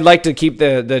I'd like to keep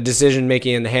the decision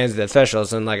making in the hands of the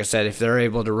officials. And like I said, if they're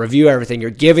able to review everything,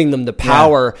 you're giving them the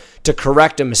power to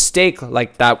correct a mistake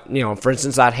like that. For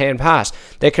instance, that hand pass.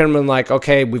 They could have been like,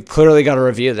 okay, we've clearly got to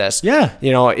review this. Yeah.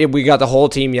 We got the whole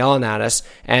team yelling at us,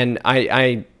 and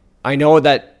I know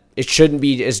that it shouldn't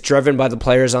be as driven by the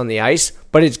players on the ice,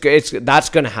 but that's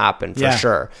going to happen for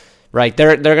sure, right?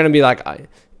 They're going to be like,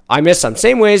 I missed some.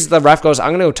 Same ways the ref goes,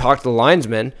 I'm going to go talk to the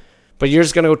linesman, but you're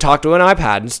just going to go talk to an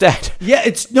iPad instead. Yeah,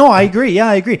 I agree. Yeah,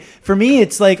 I agree. For me,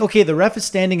 it's like, okay, the ref is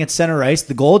standing at center ice.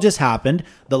 The goal just happened.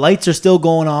 The lights are still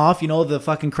going off. The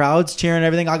fucking crowd's cheering and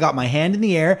everything. I got my hand in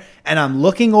the air, and I'm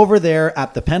looking over there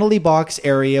at the penalty box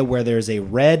area where there's a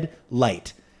red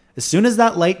light. As soon as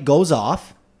that light goes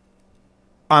off,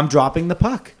 I'm dropping the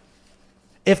puck.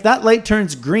 If that light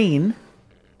turns green,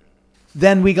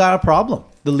 then we got a problem.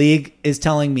 The league is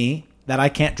telling me that I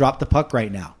can't drop the puck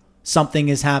right now. Something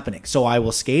is happening. So I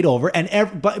will skate over.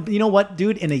 But you know what,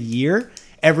 dude? In a year,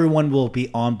 everyone will be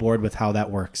on board with how that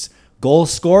works. Goal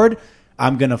scored.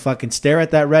 I'm going to fucking stare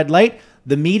at that red light.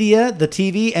 The media, the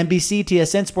TV, NBC,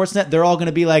 TSN, Sportsnet, they're all going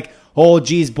to be like, oh,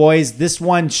 geez, boys, this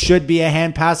one should be a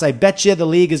hand pass. I bet you the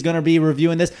league is going to be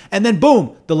reviewing this. And then,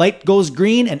 boom, the light goes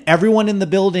green, and everyone in the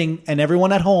building and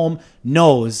everyone at home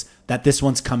knows that this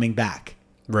one's coming back.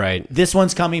 Right. This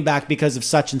one's coming back because of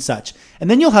such and such. And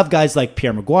then you'll have guys like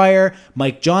Pierre Maguire,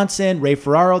 Mike Johnson, Ray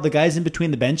Ferraro, the guys in between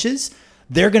the benches.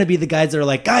 They're going to be the guys that are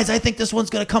like, guys, I think this one's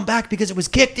going to come back because it was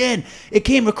kicked in. It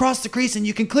came across the crease, and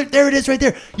you can clear. There it is right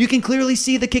there. You can clearly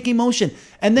see the kicking motion.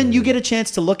 And then you get a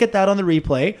chance to look at that on the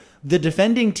replay. The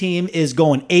defending team is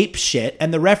going ape shit,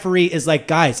 and the referee is like,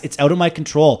 guys, it's out of my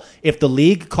control. If the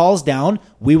league calls down,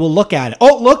 we will look at it.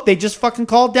 Oh, look, they just fucking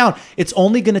called down. It's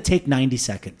only going to take 90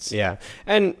 seconds. Yeah.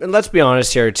 And let's be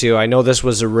honest here, too. I know this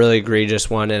was a really egregious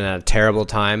one in a terrible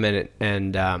time,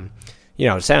 and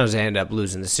San Jose ended up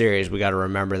losing the series. We got to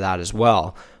remember that as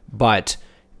well. But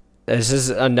this is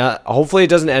hopefully it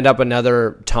doesn't end up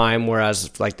another time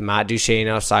whereas like the Matt Duchene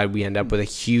offside, we end up with a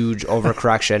huge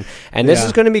overcorrection. And this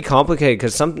is going to be complicated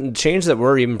because some change that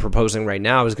we're even proposing right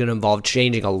now is going to involve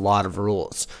changing a lot of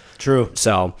rules. True.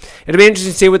 So it'll be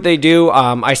interesting to see what they do.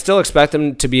 I still expect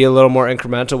them to be a little more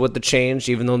incremental with the change,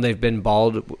 even though they've been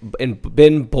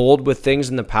bold with things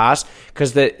in the past,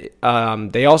 because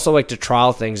they also like to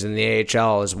trial things in the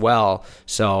AHL as well.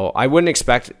 So I wouldn't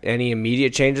expect any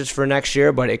immediate changes for next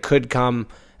year, but it could come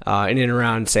in and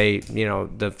around, say,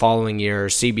 the following year,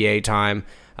 CBA time.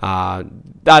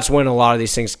 That's when a lot of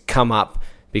these things come up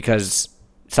because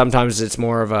sometimes it's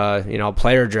more of a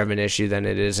player-driven issue than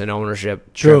it is an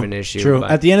ownership-driven issue. True.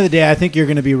 But At the end of the day, I think you're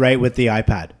going to be right with the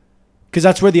iPad because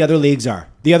that's where the other leagues are.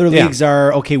 The other leagues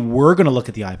are, okay, we're going to look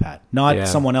at the iPad, not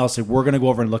someone else. We're going to go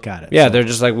over and look at it. Yeah, So- they're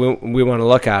just like, we want to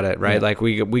look at it, right? Yeah. Like,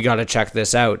 we got to check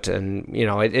this out. And,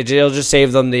 it'll just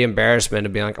save them the embarrassment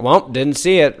of being like, well, didn't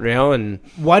see it, and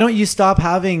Why don't you stop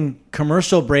having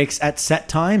commercial breaks at set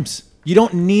times? You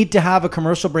don't need to have a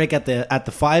commercial break at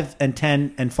the 5 and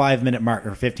 10 and 5 minute mark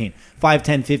or 5,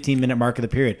 10, 15 minute mark of the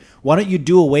period. Why don't you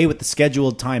do away with the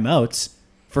scheduled timeouts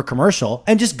for commercial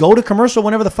and just go to commercial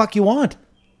whenever the fuck you want,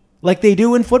 like they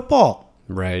do in football?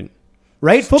 right.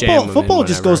 Right? Jam them in Football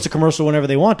just whenever. goes to commercial whenever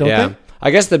they want, don't they?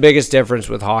 I guess the biggest difference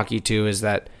with hockey, too, is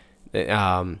that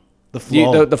The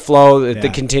flow. the flow, Yeah. the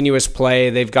continuous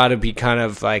play, they've got to be kind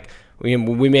of like, we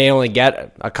may only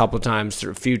get a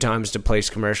few times to place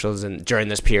commercials during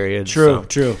this period. True, so.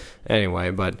 true.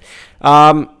 Anyway, but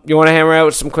you want to hammer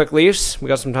out some quick Leafs? We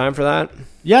got some time for that?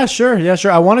 Yeah, sure.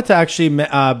 I wanted to actually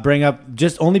bring up,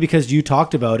 just only because you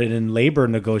talked about it in labor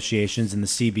negotiations in the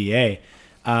CBA.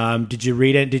 Did you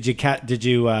read it? Did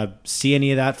you see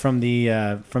any of that from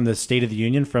the State of the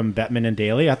Union from Bettman and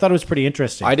Daly? I thought it was pretty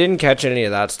interesting. I didn't catch any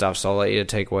of that stuff, so I'll let you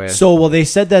take away. So, they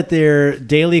said that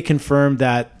Daly confirmed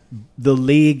that the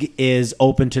league is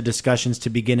open to discussions to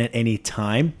begin at any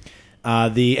time.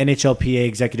 The NHLPA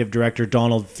executive director,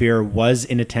 Donald Fehr, was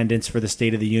in attendance for the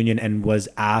State of the Union and was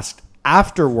asked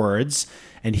afterwards,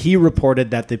 and he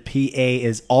reported that the PA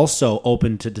is also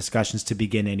open to discussions to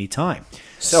begin any time.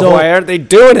 So why aren't they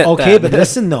doing it Okay, then? but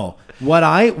listen though. What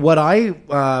I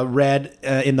read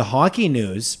in the hockey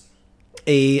news,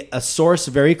 a source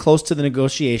very close to the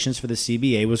negotiations for the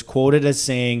CBA was quoted as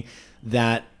saying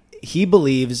that he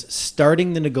believes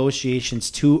starting the negotiations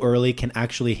too early can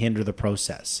actually hinder the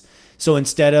process. So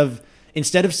instead of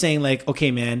saying like,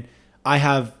 okay, man, I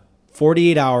have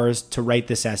 48 hours to write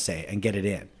this essay and get it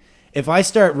in. If I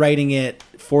start writing it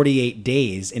 48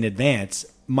 days in advance,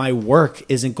 my work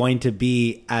isn't going to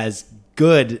be as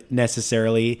good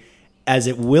necessarily as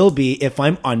it will be if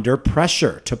I'm under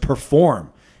pressure to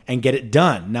perform and get it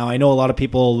done. Now, I know a lot of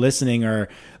people listening are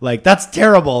like, that's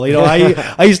terrible. You know,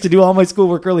 I used to do all my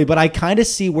schoolwork early, but I kind of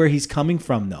see where he's coming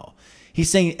from, though. He's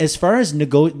saying as far as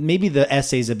maybe the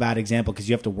essay is a bad example because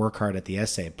you have to work hard at the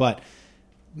essay, but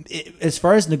as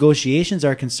far as negotiations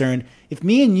are concerned, if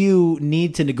me and you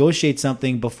need to negotiate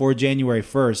something before January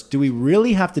 1st, do we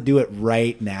really have to do it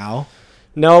right now?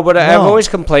 No, but I've always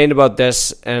complained about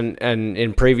this and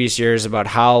in previous years about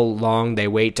how long they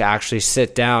wait to actually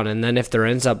sit down. And then if there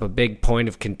ends up a big point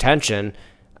of contention,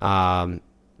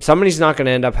 somebody's not going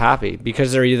to end up happy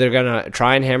because they're either going to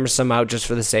try and hammer some out just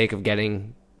for the sake of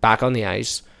getting back on the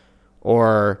ice,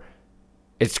 or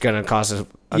it's going to cause another,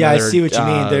 I see what you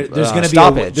mean. There's going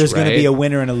to be a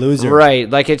winner and a loser. Right.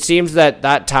 Like it seems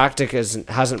that tactic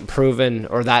hasn't proven,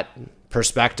 or that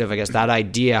perspective, I guess that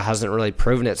idea hasn't really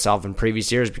proven itself in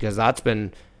previous years, because that's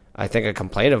been, I think, a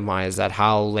complaint of mine, is that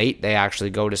how late they actually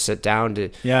go to sit down to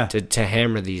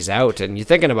hammer these out. And you're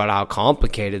thinking about how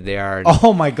complicated they are.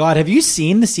 Oh my God. Have you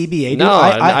seen the CBA? No,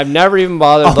 I've never even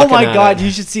bothered looking at it. Oh my God. You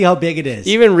should see how big it is.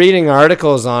 Even reading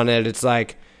articles on it, it's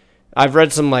like, I've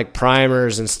read some like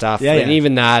primers and stuff, and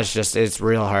even that's it's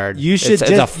real hard. It's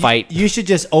a fight. You should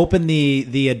just open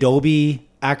the Adobe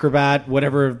Acrobat,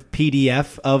 whatever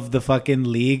PDF of the fucking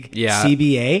league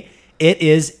CBA. It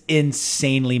is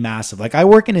insanely massive. Like, I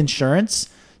work in insurance,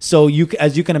 so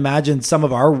as you can imagine, some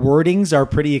of our wordings are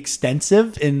pretty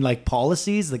extensive in like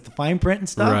policies, like the fine print and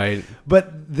stuff. Right.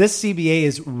 But this CBA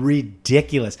is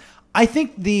ridiculous. I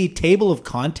think the table of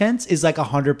contents is like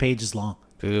 100 pages long.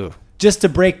 Ooh. Just to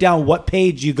break down what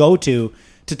page you go to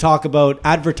talk about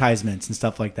advertisements and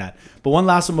stuff like that. But one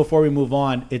last one before we move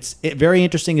on. It's very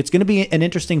interesting. It's going to be an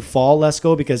interesting fall,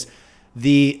 Lesko, because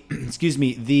the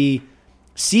CBA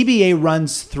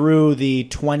runs through the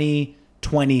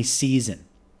 2020 season.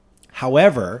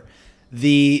 However,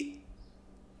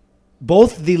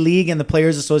 both the league and the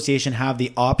Players Association have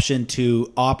the option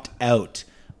to opt out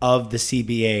of the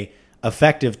CBA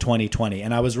effective 2020.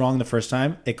 And I was wrong the first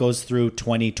time. It goes through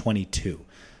 2022.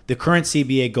 The current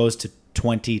CBA goes to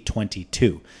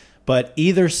 2022. But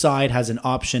either side has an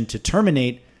option to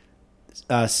terminate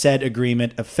said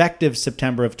agreement effective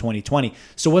September of 2020.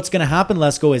 So what's going to happen,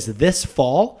 Lesko, is this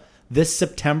fall, this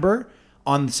September,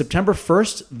 on September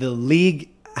 1st, the league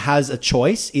has a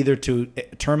choice either to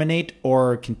terminate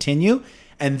or continue.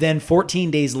 And then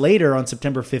 14 days later, on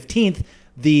September 15th,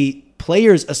 the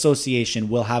Players Association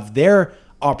will have their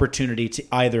opportunity to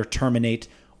either terminate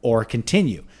or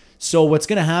continue. So what's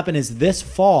going to happen is this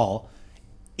fall,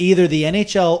 either the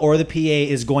NHL or the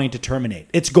PA is going to terminate.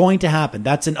 It's going to happen.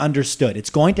 That's an understood. It's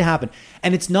going to happen.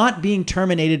 And it's not being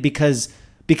terminated because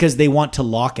they want to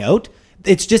lock out.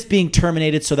 It's just being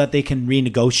terminated so that they can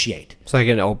renegotiate. So they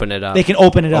can open it up. They can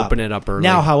open it up. Open it up early.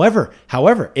 Now,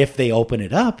 however, if they open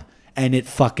it up and it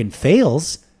fucking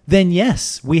fails, then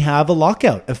yes, we have a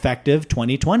lockout effective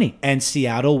 2020. And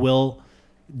Seattle will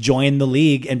join the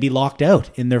league and be locked out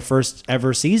in their first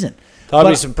ever season.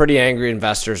 Probably some pretty angry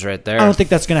investors right there. I don't think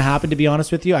that's going to happen, to be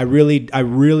honest with you. I really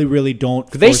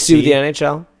don't. Could they sue the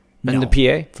NHL and the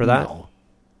PA for that? No.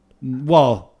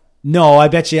 Well, no, I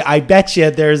bet you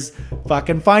there's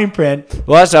fucking fine print.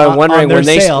 Well, that's what I'm wondering.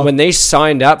 When they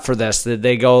signed up for this, did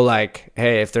they go like,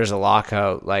 hey, if there's a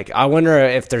lockout, like, I wonder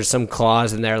if there's some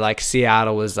clause in there like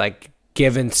Seattle was like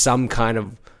given some kind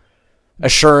of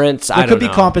assurance. There could be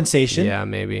compensation. Yeah,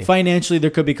 maybe. Financially,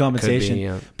 there could be compensation. Could be,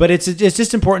 yeah. But it's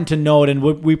just important to note, and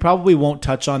we probably won't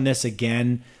touch on this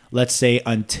again, let's say,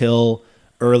 until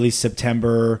early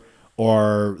September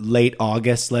or late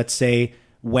August, let's say,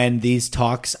 when these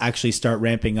talks actually start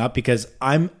ramping up, because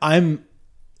I'm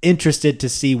interested to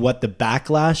see what the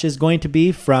backlash is going to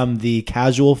be from the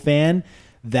casual fan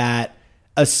that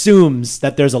assumes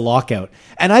that there's a lockout.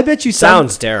 And I bet you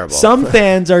sounds terrible. Some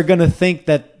fans are going to think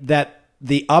that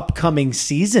the upcoming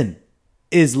season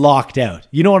is locked out.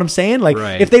 You know what I'm saying? Like,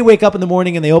 right. If they wake up in the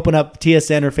morning and they open up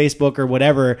TSN or Facebook or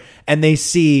whatever, and they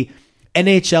see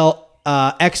NHL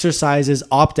exercises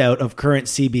opt out of current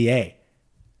CBA,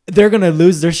 they're going to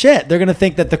lose their shit. They're going to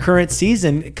think that the current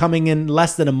season coming in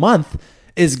less than a month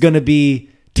is going to be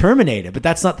terminated, but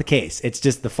that's not the case. It's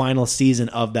just the final season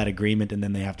of that agreement, and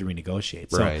then they have to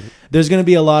renegotiate. So right. There's going to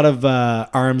be a lot of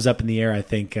arms up in the air, I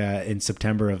think, in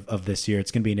September of this year.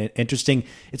 It's going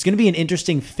to be an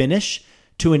interesting finish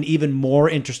to an even more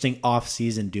interesting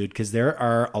offseason, dude, because there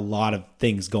are a lot of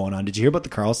things going on. Did you hear about the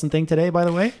Carlson thing today, by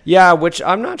the way? Yeah, which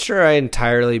I'm not sure I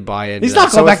entirely buy into. He's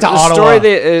not going back to the Ottawa. Story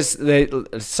that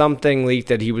is something leaked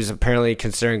that he was apparently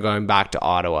considering going back to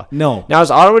Ottawa. No. Now, is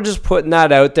Ottawa just putting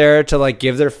that out there to like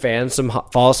give their fans some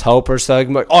false hope or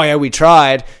something? Like, oh yeah, we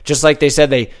tried. Just like they said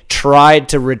they tried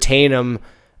to retain him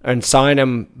and sign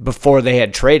him before they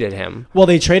had traded him. Well,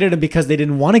 they traded him because they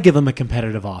didn't want to give him a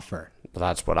competitive offer. Well,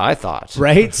 that's what I thought.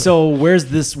 Right? So where's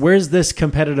this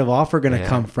competitive offer going to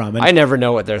come from? And I never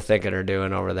know what they're thinking or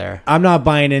doing over there. I'm not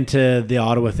buying into the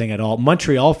Ottawa thing at all.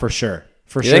 Montreal for sure.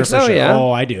 For You sure. think so? For sure. Yeah.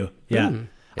 Oh, I do. Yeah.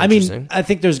 I mean, Interesting. I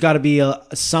think there's got to be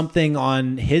something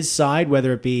on his side,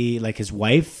 whether it be like his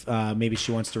wife. Maybe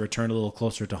she wants to return a little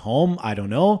closer to home. I don't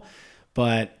know.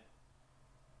 But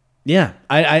yeah,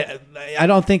 I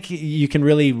don't think you can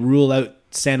really rule out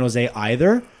San Jose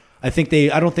either. I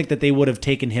don't think that they would have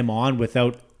taken him on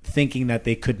without thinking that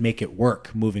they could make it work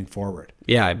moving forward.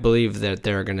 Yeah, I believe that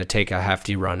they're going to take a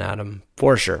hefty run at him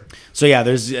for sure. So yeah,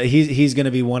 he's going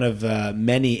to be one of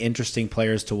many interesting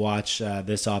players to watch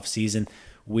this offseason.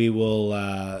 We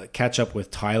will catch up with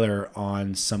Tyler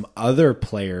on some other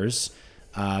players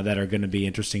that are going to be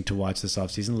interesting to watch this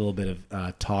offseason. A little bit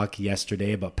of talk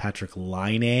yesterday about Patrick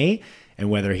Laine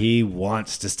and whether he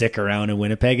wants to stick around in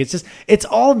Winnipeg. It's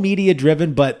all media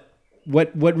driven, but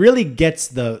what really gets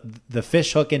the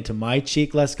fish hook into my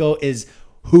cheek, let's go, is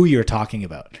who you're talking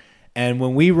about. And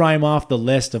when we rhyme off the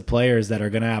list of players that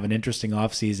are going to have an interesting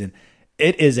offseason,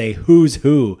 it is a who's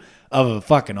who of a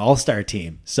fucking all-star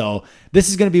team. So this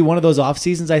is going to be one of those off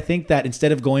seasons, I think, that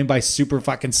instead of going by super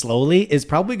fucking slowly is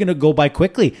probably going to go by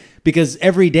quickly, because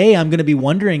every day I'm going to be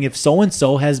wondering if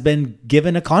so-and-so has been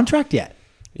given a contract yet.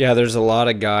 Yeah, there's a lot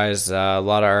of guys, a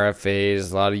lot of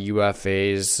RFAs, a lot of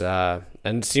UFAs,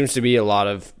 and it seems to be a lot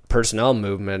of personnel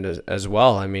movement as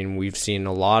well. I mean, we've seen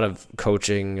a lot of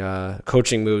coaching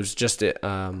moves just the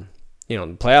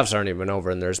playoffs aren't even over,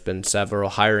 and there's been several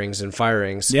hirings and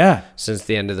firings since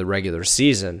the end of the regular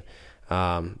season.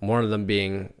 One of them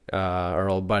being our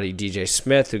old buddy DJ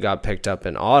Smith, who got picked up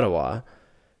in Ottawa.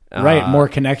 Right, more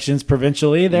connections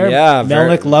provincially there. Yeah,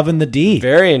 Melnick loving the D.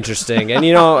 Very interesting.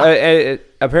 And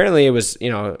apparently it was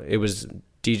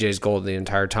DJ's goal the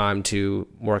entire time to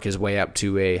work his way up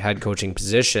to a head coaching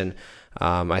position.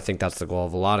 I think that's the goal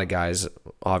of a lot of guys,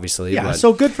 obviously. Yeah,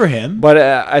 so good for him. But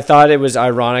I thought it was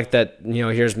ironic that,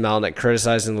 here's Melnick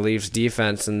criticizing the Leafs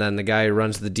defense, and then the guy who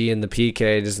runs the D and the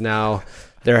PK is now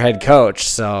their head coach.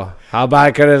 So how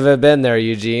bad could it have been there,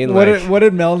 Eugene? What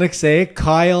did Melnick say?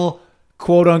 Kyle,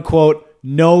 quote unquote,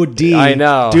 no D. I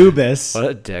know. Dubas. What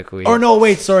a dick we. Or no,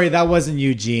 wait, sorry, that wasn't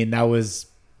Eugene. That was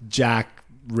Jack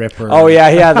Ripper. Oh yeah.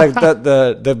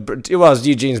 It was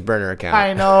Eugene's burner account.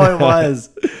 I know it was.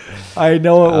 Fuck.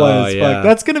 Yeah.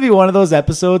 That's gonna be one of those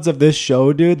episodes of this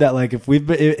show, dude, that like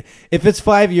if it's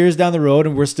 5 years down the road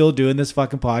and we're still doing this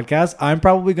fucking podcast, I'm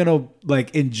probably gonna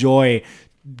like enjoy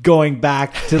going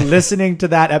back to listening to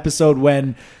that episode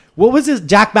when what was this?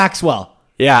 Jack Maxwell.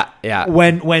 Yeah.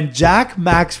 When Jack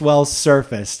Maxwell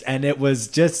surfaced, and it was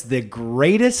just the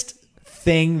greatest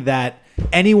thing that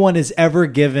anyone has ever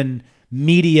given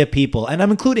media people, and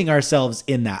I'm including ourselves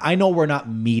in that. I know we're not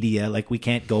media, like we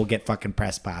can't go get fucking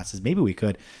press passes. Maybe we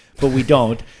could, but we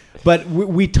don't. But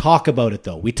we talk about it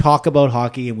though. We talk about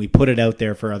hockey and we put it out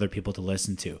there for other people to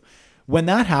listen to. When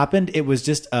that happened, it was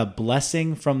just a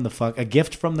blessing from a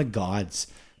gift from the gods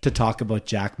to talk about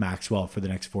Jack Maxwell for the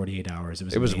next 48 hours. It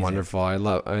was amazing. Wonderful.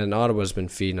 Ottawa's been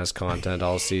feeding us content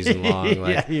all season long.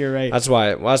 Yeah, you're right. That's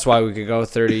why we could go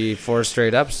 34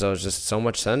 straight episodes. Just so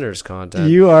much Senders content.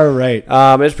 You are right.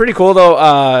 It's pretty cool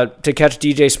though to catch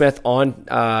DJ Smith on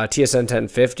TSN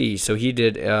 1050. So he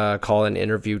did call an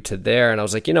interview to there, and I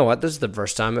was like, you know what? This is the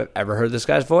first time I've ever heard this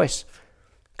guy's voice.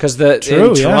 Because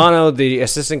Toronto, the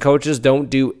assistant coaches don't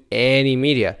do any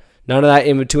media. None of that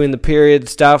in between the period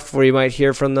stuff where you might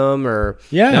hear from them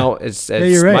it's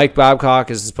right. Mike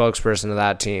Babcock is the spokesperson of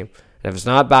that team. And if it's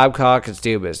not Babcock, it's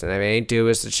Dubas. And if it ain't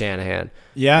Dubas, it's Shanahan.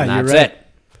 Yeah, and that's you're right. it.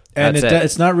 And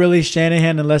it's not really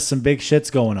Shanahan unless some big shit's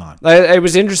going on. It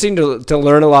was interesting to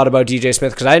learn a lot about DJ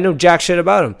Smith because I didn't know jack shit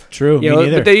about him. True, me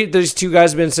neither. But these two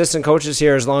guys have been assistant coaches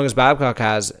here as long as Babcock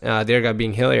has. The other guy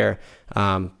being Hillier.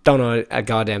 Don't know a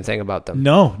goddamn thing about them.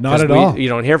 No, not at all. You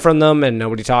don't hear from them, and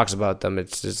nobody talks about them.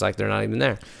 It's just like they're not even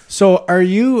there. So are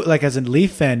you, like, as a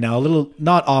Leaf fan now, a little,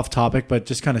 not off topic, but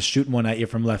just kind of shooting one at you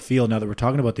from left field now that we're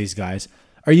talking about these guys,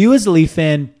 are you as a Leaf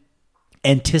fan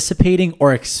anticipating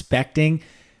or expecting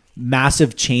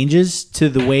massive changes to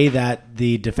the way that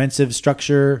the defensive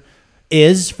structure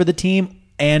is for the team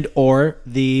and or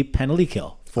the penalty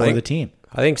kill for the team?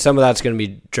 I think some of that's going to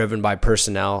be driven by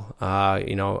personnel.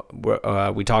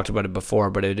 We talked about it before,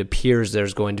 but it appears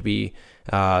there's going to be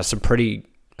some pretty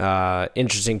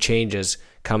interesting changes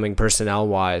coming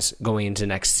personnel-wise going into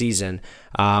next season.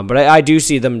 But I do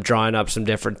see them drawing up some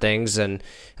different things. And,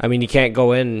 I mean, you can't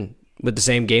go in with the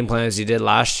same game plan as you did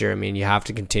last year. I mean, you have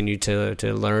to continue to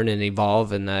learn and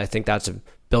evolve, and I think that's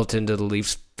built into the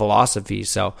Leafs' philosophy.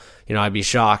 So, I'd be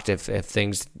shocked if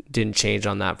things didn't change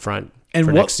on that front. And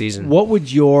next season. What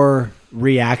would your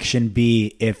reaction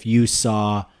be if you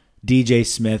saw DJ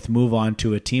Smith move on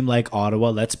to a team like Ottawa?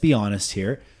 Let's be honest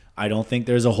here. I don't think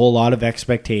there's a whole lot of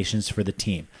expectations for the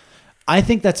team. I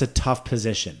think that's a tough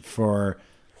position for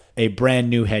a brand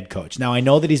new head coach. Now, I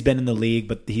know that he's been in the league,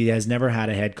 but he has never had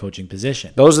a head coaching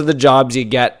position. Those are the jobs you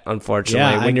get,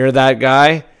 unfortunately. When you're that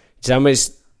guy,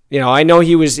 somebody's, I know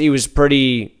he was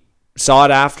pretty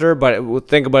sought after, but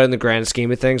think about it in the grand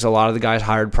scheme of things. A lot of the guys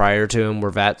hired prior to him were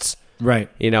vets, right?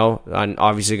 And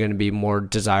obviously going to be more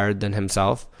desired than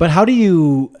himself. But how do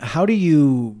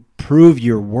you prove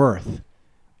your worth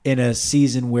in a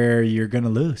season where you're going to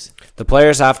lose? The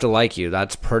players have to like you.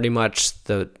 That's pretty much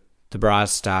the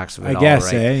brass tacks of it all,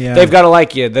 guess, right? Yeah. They've got to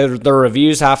like you. The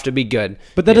reviews have to be good.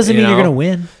 But that doesn't mean you're going to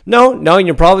win. No,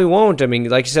 you probably won't. I mean,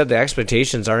 like you said, the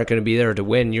expectations aren't going to be there to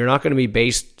win. You're not going to be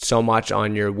based so much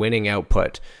on your winning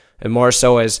output, and more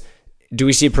so as, do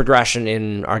we see progression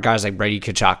in our guys like Brady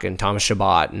Tkachuk and Thomas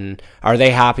Chabot, and are they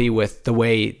happy with the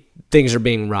way things are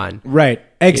being run? Right.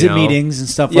 Exit meetings and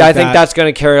stuff like that. Yeah, I think that's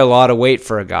going to carry a lot of weight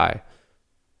for a guy.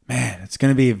 Man, it's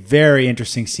going to be a very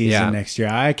interesting season next year.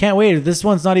 I can't wait. This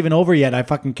one's not even over yet. I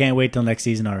fucking can't wait till next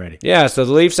season already. Yeah, so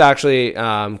the Leafs actually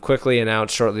quickly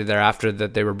announced shortly thereafter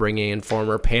that they were bringing in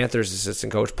former Panthers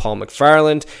assistant coach Paul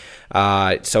McFarland.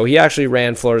 So he actually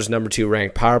ran Florida's number 2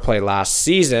 ranked power play last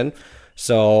season.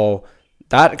 So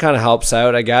that kind of helps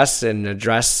out, I guess, and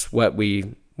address what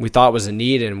we thought was a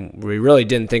need and we really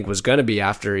didn't think was going to be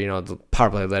after, the power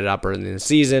play lit it up early in the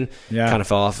season. Yeah. Kind of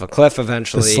fell off a cliff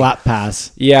eventually. The slap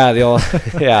pass. Yeah, the old,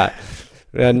 yeah.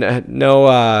 And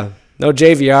no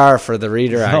JVR for the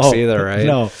redirects either, right?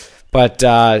 No. But,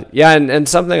 and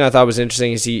something I thought was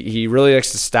interesting is he really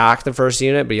likes to stack the first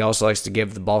unit, but he also likes to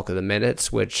give the bulk of the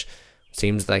minutes, which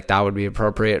seems like that would be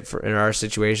appropriate in our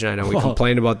situation. I know we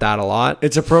complained about that a lot.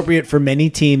 It's appropriate for many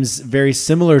teams very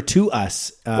similar to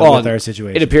us with our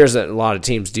situation. It appears that a lot of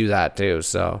teams do that too.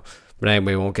 So, but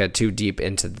anyway, we won't get too deep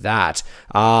into that.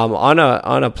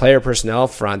 On a player personnel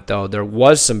front, though, there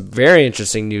was some very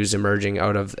interesting news emerging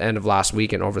out of the end of last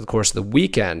week and over the course of the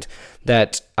weekend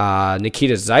that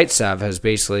Nikita Zaitsev has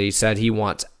basically said he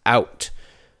wants out.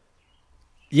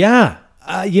 Yeah.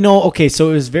 Okay,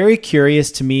 so it was very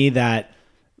curious to me that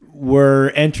we're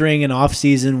entering an off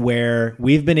season where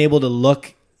we've been able to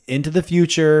look into the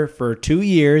future for 2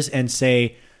 years and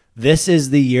say, this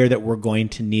is the year that we're going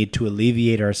to need to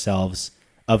alleviate ourselves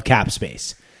of cap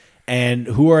space. And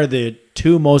who are the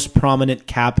 2 most prominent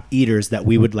cap eaters that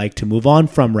we would like to move on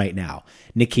from right now?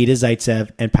 Nikita Zaitsev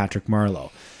and Patrick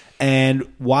Marleau.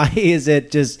 And why is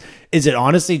it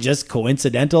honestly just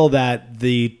coincidental that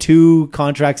the 2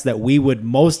 contracts that we would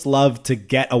most love to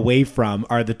get away from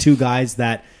are the 2 guys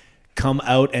that come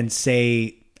out and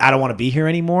say, I don't want to be here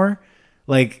anymore?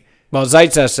 Well,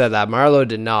 Zaitsev said that. Marleau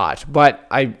did not. But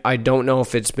I don't know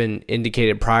if it's been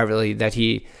indicated privately that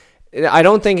I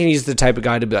don't think he's the type of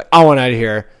guy to be like, I want out of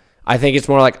here. I think it's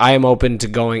more like I am open to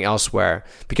going elsewhere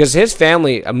because his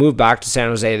family moved back to San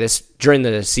Jose during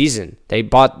the season. They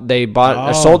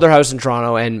sold their house in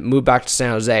Toronto and moved back to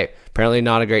San Jose. Apparently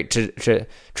not a great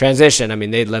transition. I mean,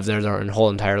 they'd lived there their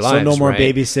whole entire lives. So no more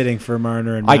right? babysitting for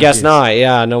Marner and Matthews. I guess not.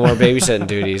 Yeah, no more babysitting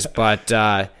duties. But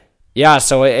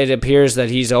so it appears that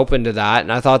he's open to that,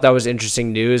 and I thought that was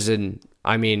interesting news. And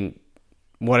I mean,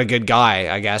 what a good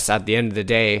guy, I guess. At the end of the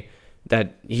day,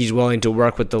 that he's willing to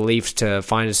work with the Leafs to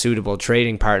find a suitable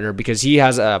trading partner because he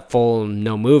has a full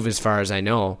no move as far as I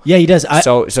know. Yeah, he does.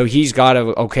 So he's got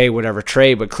to whatever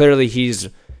trade, but clearly he's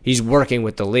working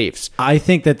with the Leafs. I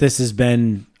think this has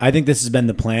been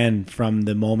the plan from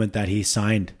the moment that he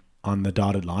signed on the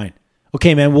dotted line.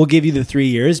 Okay, man, we'll give you the 3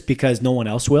 years because no one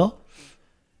else will,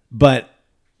 but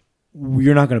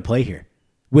you're not going to play here,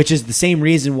 which is the same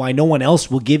reason why no one else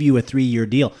will give you a 3-year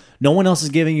deal. No one else is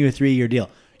giving you a 3-year deal.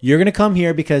 You're going to come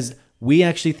here because we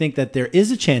actually think that there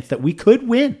is a chance that we could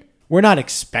win. We're not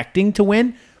expecting to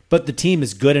win, but the team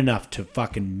is good enough to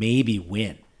fucking maybe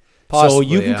win. Possibly,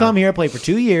 so you can come here, play for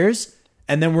 2 years,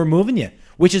 and then we're moving you,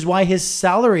 which is why his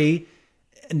salary,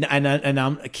 and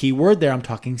I'm a key word there, I'm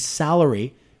talking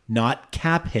salary, not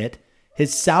cap hit.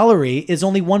 His salary is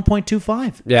only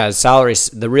 1.25. Yeah, his salary,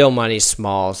 the real money's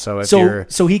small. So if you're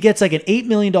So he gets like an $8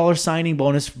 million signing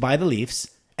bonus by the Leafs,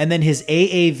 and then his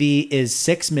AAV is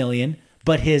 $6 million,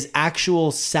 but his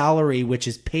actual salary, which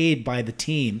is paid by the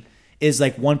team, is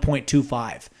like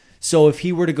 1.25. So if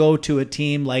he were to go to a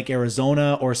team like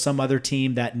Arizona or some other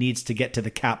team that needs to get to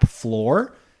the cap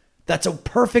floor, that's a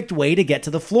perfect way to get to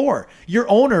the floor. Your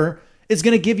owner is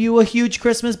going to give you a huge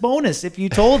Christmas bonus if you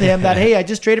told him that, hey, I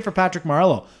just traded for Patrick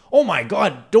Marleau. Oh my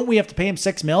God, don't we have to pay him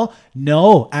 $6 million?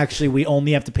 No, actually, we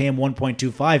only have to pay him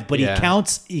 1.25, but Yeah.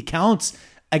 he counts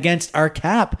against our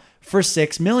cap for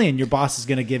 $6 million. Your boss is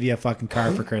going to give you a fucking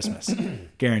car for Christmas,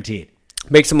 guaranteed.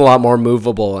 makes him a lot more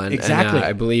movable, and Exactly. and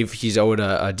I believe he's owed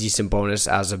a decent bonus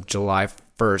as of July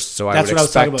 1st. So I That's would what I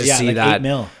was talking expect to about. Yeah, see like that $8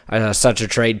 million. Such a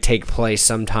trade take place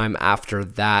sometime after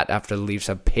that, after the Leafs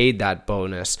have paid that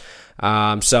bonus.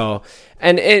 So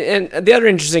and the other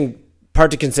interesting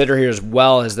part to consider here as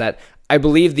well is that I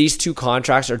believe these two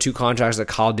contracts are two contracts that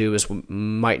Kyle Dubas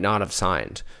might not have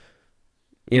signed.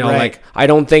 You know, Right. like I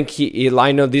don't think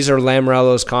I know these are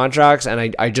Lamoriello's contracts,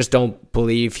 and I just don't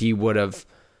believe he would have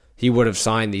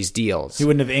signed these deals. He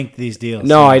wouldn't have inked these deals.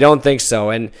 No, I don't think so.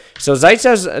 And so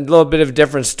Zaitsev's a little bit of a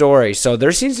different story. So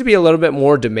there seems to be a little bit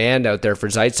more demand out there for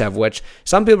Zaitsev, which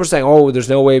some people are saying, oh, there's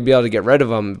no way to be able to get rid of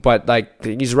him. But like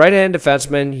he's a right-hand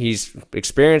defenseman. He's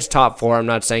experienced top four. I'm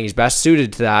not saying he's best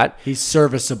suited to that. He's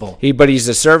serviceable. But he's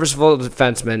a serviceable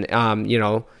defenseman. You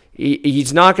know,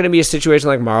 he's not going to be a situation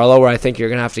like Marleau where I think you're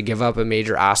going to have to give up a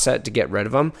major asset to get rid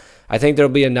of him. I think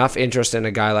there'll be enough interest in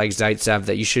a guy like Zaitsev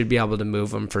that you should be able to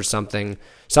move him for something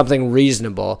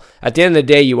reasonable. At the end of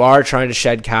the day, you are trying to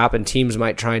shed cap, and teams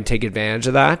might try and take advantage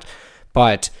of that.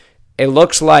 But it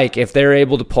looks like if they're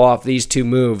able to pull off these two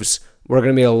moves, we're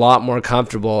going to be a lot more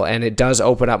comfortable, and it does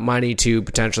open up money to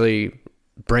potentially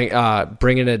bring in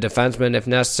a defenseman if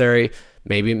necessary.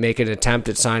 Maybe make an attempt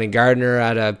at signing Gardner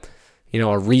at a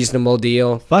reasonable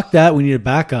deal. Fuck that. We need a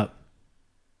backup.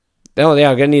 Oh,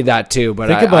 yeah, I'm going to need that too, but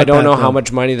Think I about don't that, know though. how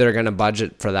much money they're going to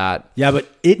budget for that. Yeah, but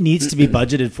it needs to be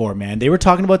budgeted for, man. They were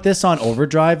talking about this on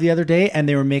Overdrive the other day, and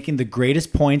they were making the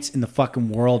greatest points in the fucking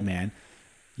world, man.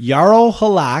 Yarrow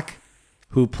Halak,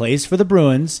 who plays for the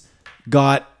Bruins,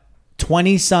 got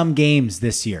 20-some games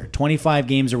this year, 25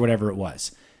 games or whatever it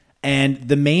was. And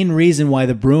the main reason why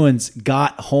the Bruins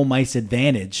got home ice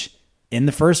advantage in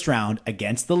the first round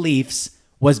against the Leafs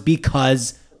was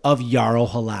because of Yarrow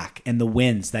Halak and the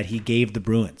wins that he gave the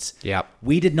Bruins. Yep.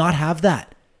 We did not have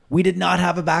that. We did not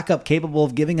have a backup capable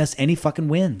of giving us any fucking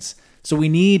wins. So we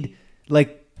need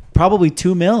like probably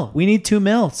 $2 million. We need $2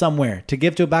 million somewhere to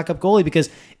give to a backup goalie, because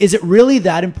is it really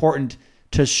that important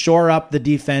to shore up the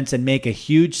defense and make a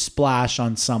huge splash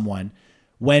on someone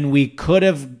when we could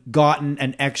have gotten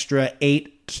an extra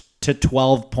 8 to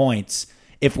 12 points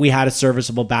if we had a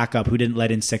serviceable backup who didn't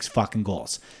let in 6 fucking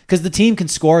goals? Because the team can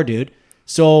score, dude.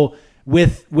 So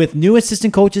with new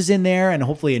assistant coaches in there and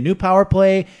hopefully a new power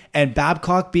play and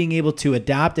Babcock being able to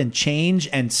adapt and change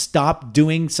and stop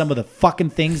doing some of the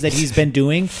fucking things that he's been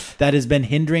doing that has been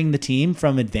hindering the team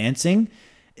from advancing,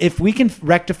 if we can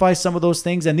rectify some of those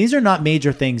things, and these are not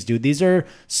major things, dude. These are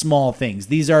small things.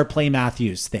 These are play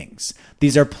Matthews things.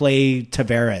 These are play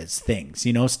Tavares things.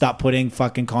 You know, stop putting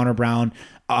fucking Connor Brown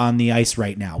on the ice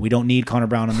right now. We don't need Connor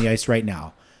Brown on the ice right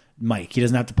now. Mike, he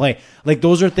doesn't have to play. Like,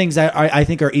 those are things that I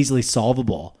think are easily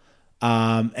solvable.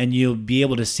 And you'll be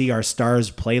able to see our stars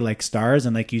play like stars.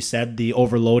 And like you said, the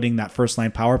overloading that first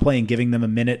line power play and giving them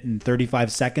 1 minute and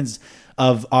 35 seconds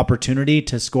of opportunity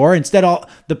to score. Instead,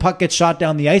 the puck gets shot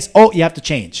down the ice. Oh, you have to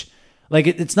change. Like,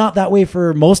 it's not that way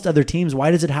for most other teams.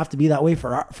 Why does it have to be that way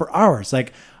for ours?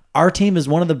 Like, our team is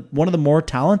one of the more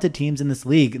talented teams in this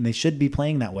league, and they should be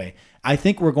playing that way. I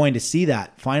think we're going to see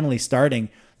that finally starting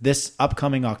this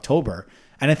upcoming October.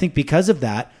 And I think because of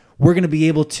that, we're going to be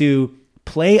able to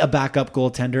play a backup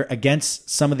goaltender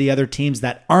against some of the other teams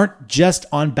that aren't just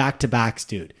on back-to-backs,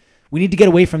 dude. We need to get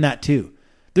away from that too.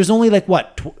 There's only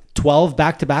 12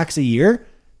 back-to-backs a year?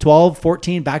 12,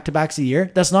 14 back-to-backs a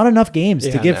year? That's not enough games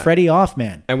to give Freddie off,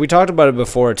 man. And we talked about it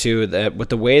before too, that with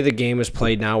the way the game is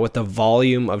played now, with the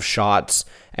volume of shots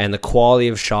and the quality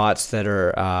of shots that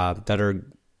are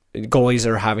goalies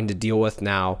are having to deal with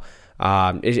now,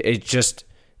 it just,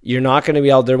 you're not going to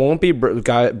be able, there won't be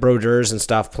Brodeurs and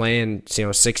stuff playing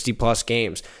 60 plus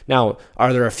games. Now,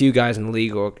 are there a few guys in the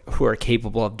league who are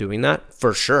capable of doing that?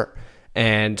 For sure.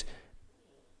 But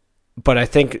I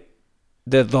think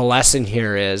the lesson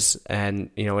here is,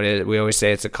 and we always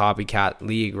say it's a copycat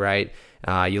league, right?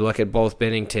 You look at both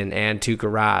Binnington and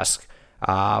Tuukka Rask.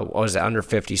 what was it, under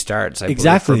 50 starts, I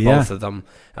Exactly, believe, for both of them.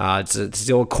 It's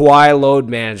the old Kawhi load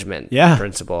management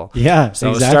principle. Yeah,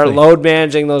 so exactly. start load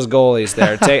managing those goalies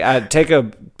there. Take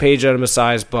a page out of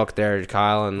Masai's book there,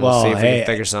 Kyle, and we'll see if we can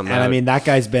figure something out. And I mean, that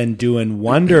guy's been doing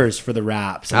wonders for the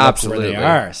Raps. Absolutely. Where they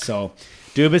are. So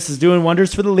Dubas is doing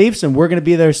wonders for the Leafs, and we're going to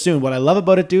be there soon. What I love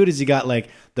about it, dude, is you got like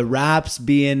the Raps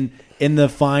being in the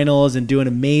finals and doing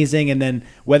amazing, and then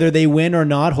whether they win or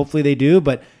not, hopefully they do,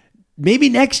 but maybe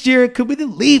next year it could be the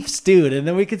Leafs, dude, and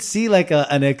then we could see like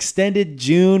an extended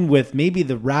June with maybe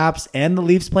the Raps and the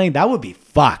Leafs playing. That would be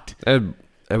fucked.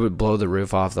 It would blow the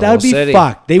roof off the That whole would be city.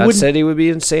 fucked. That city would be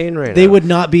insane right now. They would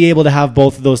not be able to have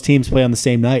both of those teams play on the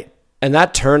same night. And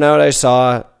that turnout I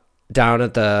saw down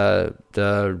at the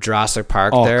Jurassic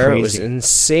Park there, it was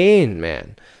insane,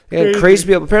 man. They had crazy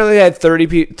people. Apparently, they had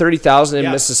 30,000 in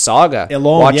Mississauga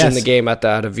alone watching the game at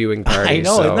a viewing party. I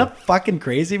know, so. isn't that fucking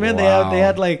crazy, man? Wow. They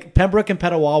had like Pembroke and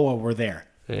Petawawa were there.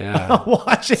 Yeah,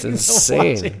 watching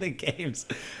the games.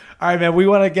 All right, man. We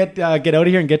want to get out of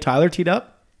here and get Tyler teed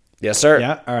up. Yes, sir.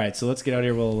 Yeah. All right. So let's get out of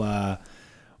here.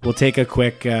 We'll take a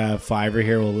quick fiver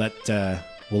here. We'll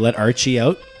let Archie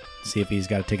out. See if he's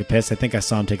got to take a piss. I think I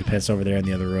saw him take a piss over there in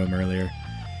the other room earlier.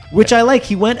 Which I like.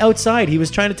 He went outside. He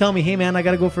was trying to tell me, hey, man, I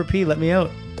got to go for a pee. Let me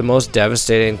out. The most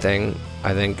devastating thing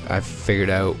I think I figured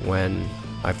out when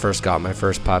I first got my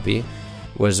first puppy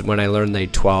was when I learned they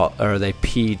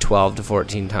pee 12 to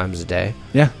 14 times a day.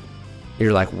 Yeah.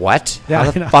 You're like, what? Yeah,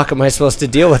 How the fuck am I supposed to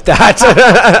deal with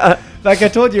that? Like I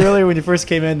told you earlier when you first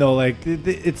came in, though, like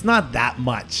it's not that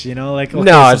much, you know. Like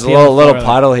no, it's a little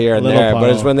puddle here and there, puddle. but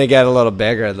it's when they get a little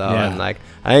bigger though. Yeah. And like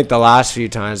I think the last few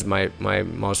times my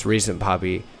most recent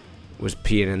puppy was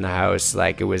peeing in the house,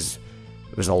 like it was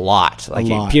a lot. Like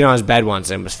he peed on his bed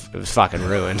once and it was fucking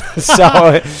ruined.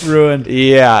 So ruined.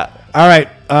 Yeah. All right,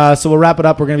 so we'll wrap it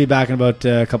up. We're going to be back in about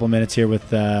a couple of minutes here with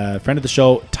friend of the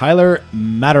show, Tyler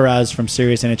Mataraz from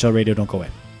Sirius NHL Radio. Don't go away.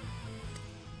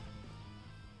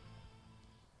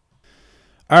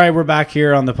 All right, we're back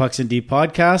here on the Pucks and Deep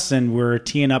podcast, and we're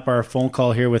teeing up our phone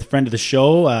call here with friend of the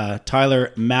show,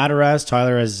 Tyler Mataraz.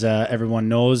 Tyler, as everyone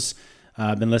knows,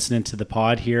 been listening to the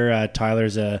pod here.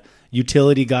 Tyler's a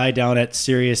utility guy down at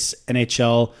Sirius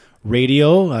NHL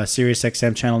Radio, Sirius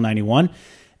XM Channel 91.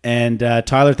 And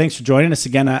Tyler, thanks for joining us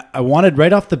again. I wanted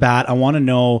right off the bat, I want to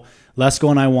know, Lesko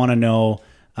and I want to know,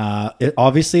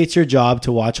 obviously it's your job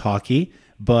to watch hockey,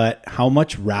 but how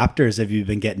much Raptors have you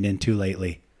been getting into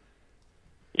lately?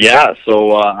 Yeah,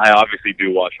 so I obviously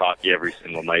do watch hockey every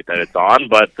single night that it's on,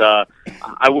 but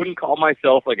I wouldn't call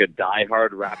myself like a diehard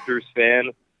Raptors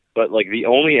fan, but like the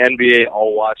only NBA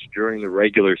I'll watch during the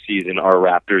regular season are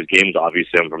Raptors games.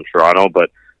 Obviously, I'm from Toronto,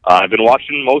 but I've been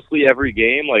watching mostly every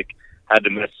game. Like, had to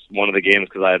miss one of the games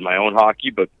because I had my own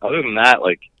hockey, but other than that,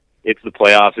 like, it's the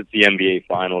playoffs, it's the NBA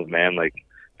Finals, man. Like,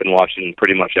 been watching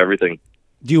pretty much everything.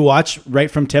 Do you watch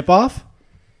right from tip-off?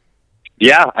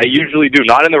 Yeah, I usually do.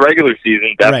 Not in the regular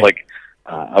season. That's right. Like,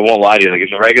 I won't lie to you. Like in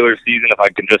the regular season, if I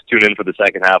can just tune in for the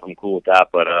second half, I'm cool with that.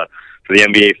 But for the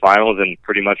NBA Finals and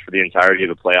pretty much for the entirety of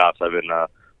the playoffs, I've been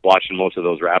watching most of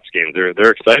those Raps games.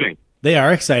 They're exciting. They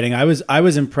are exciting. I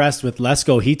was impressed with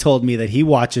Lesko. He told me that he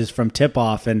watches from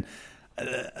tip-off, and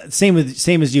same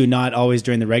as you. Not always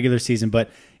during the regular season, but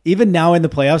even now in the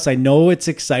playoffs, I know it's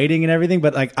exciting and everything,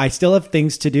 but like I still have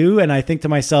things to do, and I think to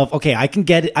myself, okay, I can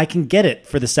get it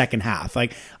for the second half.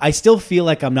 Like I still feel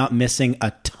like I'm not missing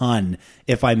a ton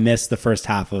if I miss the first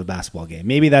half of a basketball game.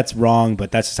 Maybe that's wrong,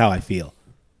 but that's just how I feel.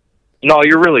 No,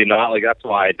 you're really not. Like that's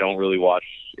why I don't really watch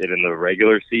it in the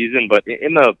regular season, but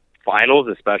in the finals,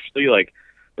 especially, like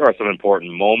there are some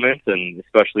important moments, and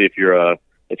especially if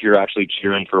you're actually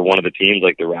cheering for one of the teams,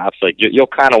 like the Raps, like you'll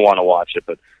kind of want to watch it,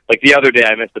 but. Like the other day,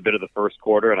 I missed a bit of the first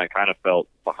quarter, and I kind of felt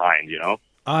behind, you know?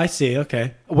 Oh, I see.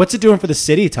 Okay. What's it doing for the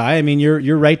city, Ty? I mean,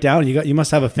 you're right down. You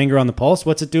must have a finger on the pulse.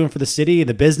 What's it doing for the city,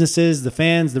 the businesses, the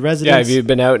fans, the residents? Yeah, have you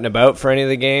been out and about for any of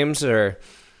the games, or?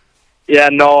 Yeah,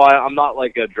 no, I'm not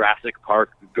like a Jurassic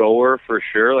Park goer for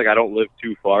sure. Like I don't live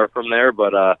too far from there,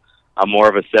 but I'm more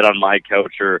of a sit on my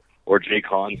couch or Jake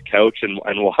Hahn's couch and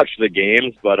watch the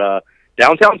games. But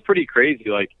downtown's pretty crazy.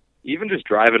 Like even just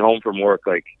driving home from work,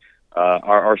 like.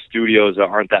 Our studios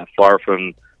aren't that far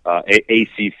from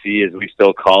ACC, as we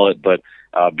still call it, but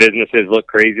businesses look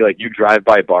crazy. Like you drive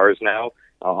by bars now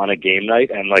on a game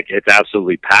night, and like it's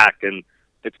absolutely packed, and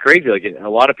it's crazy. Like a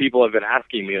lot of people have been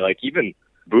asking me, like even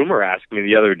Boomer asked me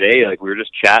the other day, like we were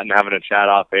just chatting, having a chat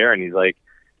off air, and he's like,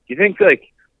 "Do you think like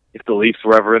if the Leafs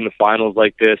were ever in the finals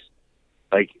like this,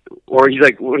 like?" Or he's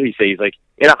like, "What did he say?" He's like,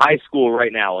 "In a high school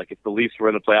right now, like if the Leafs were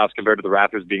in the playoffs compared to the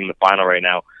Raptors being in the final right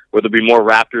now." Would there be more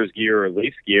Raptors gear or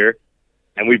Leafs gear?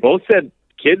 And we both said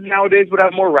kids nowadays would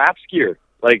have more Raps gear.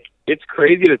 Like, it's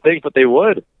crazy to think, but they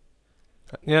would.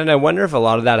 Yeah, and I wonder if a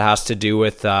lot of that has to do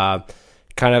with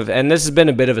kind of, and this has been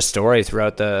a bit of a story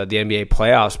throughout the NBA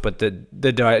playoffs, but the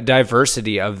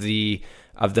diversity of the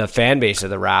fan base of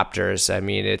the Raptors. I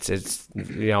mean, it's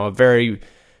a very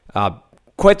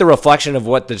quite the reflection of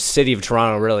what the city of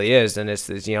Toronto really is, and it's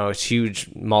it's huge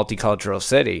multicultural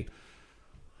city.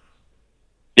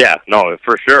 Yeah, no,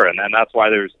 for sure, and that's why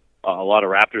there's a lot of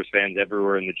Raptors fans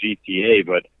everywhere in the GTA,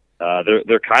 but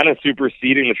they're kind of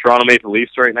superseding the Toronto Maple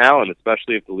Leafs right now, and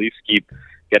especially if the Leafs keep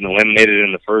getting eliminated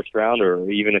in the first round, or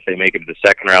even if they make it to the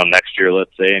second round next year,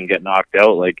 let's say, and get knocked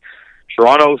out, like,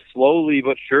 Toronto slowly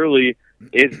but surely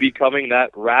is becoming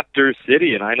that Raptors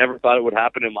city, and I never thought it would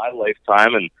happen in my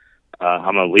lifetime, and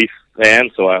I'm a Leaf fan,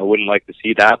 so I wouldn't like to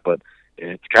see that, but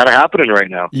it's kind of happening right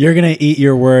now. You're gonna eat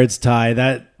your words, Ty.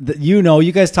 That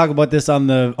you guys talk about this on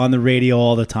the radio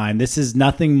all the time. This is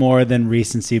nothing more than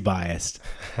recency biased.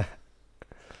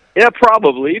 Yeah,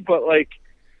 probably, but like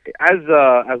as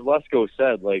Lesko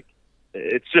said, like,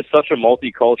 it's just such a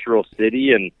multicultural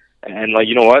city, and like,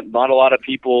 you know what? Not a lot of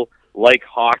people like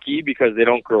hockey because they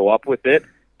don't grow up with it,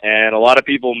 and a lot of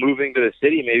people moving to the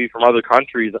city, maybe from other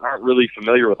countries, aren't really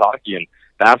familiar with hockey. And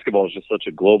basketball is just such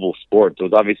a global sport, so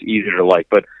it's obviously easier to like.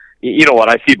 But you know what?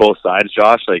 I see both sides,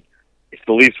 Josh. Like, if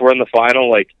the Leafs were in the final,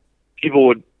 like,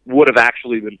 people would have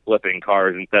actually been flipping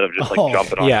cars instead of just like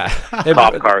jumping on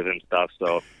top cars and stuff.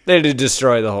 So they'd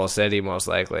destroy the whole city most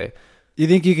likely. You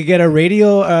think you could get a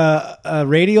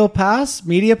media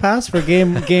pass for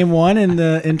game one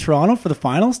in Toronto for the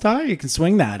finals, Ty? You can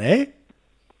swing that, eh?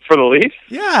 For the Leafs?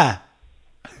 Yeah.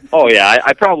 Oh, yeah,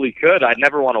 I probably could. I'd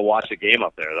never want to watch a game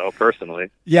up there, though, personally.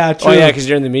 Yeah, true. Oh, yeah, because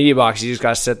you're in the media box. You just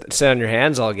got to sit on your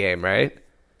hands all game, right?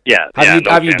 Yeah.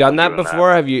 Have you done that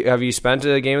before? Have you spent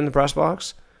a game in the press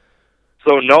box?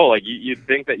 So, no, like, you'd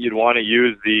think that you'd want to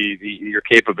use your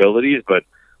capabilities, but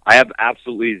I have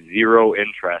absolutely zero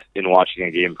interest in watching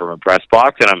a game from a press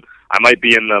box, and I might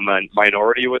be in the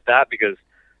minority with that, because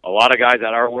a lot of guys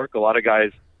at our work, a lot of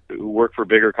guys who work for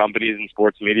bigger companies in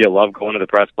sports media love going to the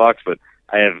press box, but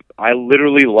I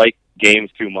literally like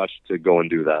games too much to go and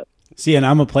do that. See, and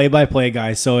I'm a play-by-play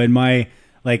guy, so in my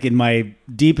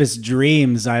deepest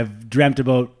dreams, I've dreamt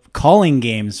about calling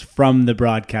games from the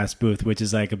broadcast booth, which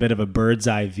is like a bit of a bird's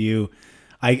eye view.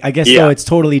 I guess though it's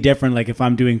totally different. Like, if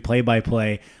I'm doing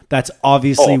play-by-play, that's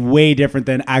obviously way different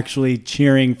than actually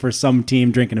cheering for some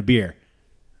team drinking a beer.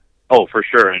 Oh, for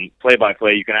sure. And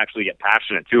play-by-play, you can actually get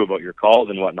passionate too about your calls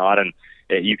and whatnot, and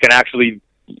you can actually,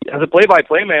 as a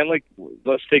play-by-play man, like,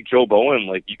 let's take Joe Bowen,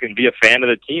 like, you can be a fan of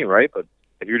the team, right? But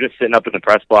if you're just sitting up in the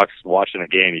press box watching a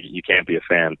game, you can't be a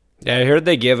fan. Yeah, I heard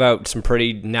they give out some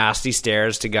pretty nasty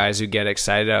stares to guys who get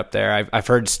excited up there. I've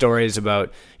heard stories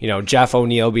about, Jeff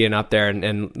O'Neill being up there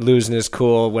and losing his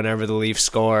cool whenever the Leafs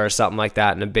score or something like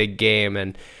that in a big game.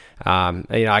 And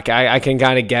I can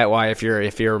kind of get why if you're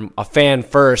a fan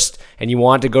first and you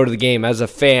want to go to the game as a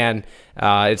fan,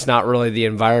 it's not really the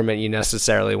environment you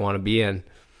necessarily want to be in.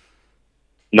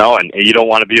 No, and you don't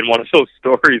want to be in one of those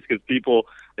stories, because people,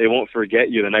 they won't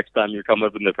forget you the next time you're coming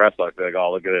up in the press box. They're like,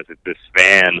 oh, look at this, it's this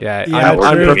fan. Yeah,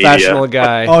 unprofessional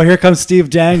guy. Oh, here comes Steve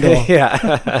Dangle. Yeah.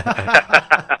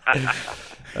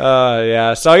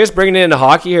 Yeah. So I guess bringing it into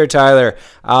hockey here, Tyler.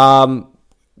 What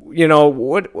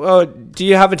do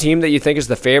you have a team that you think is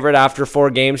the favorite after 4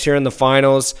 games here in the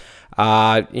finals?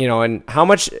 And how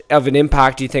much of an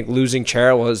impact do you think losing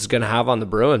Chara is going to have on the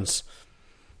Bruins?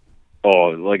 Oh,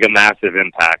 like a massive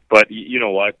impact. But you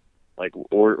know what? Like,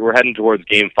 we're heading towards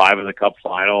Game 5 of the Cup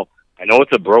final. I know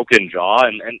it's a broken jaw,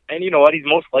 and you know what? He's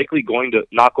most likely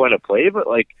not going to play. But,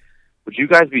 like, would you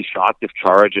guys be shocked if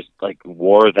Chara just, like,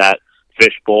 wore that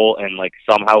fishbowl and, like,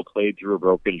 somehow played through a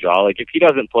broken jaw? Like, if he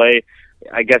doesn't play,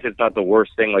 I guess it's not the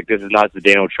worst thing. Like, this is not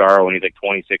Zdeno Chara when he's like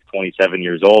 26, 27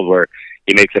 years old, where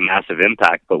he makes a massive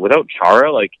impact. But without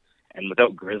Chara, like, and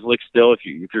without Grzelcyk still, if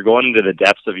you're going into the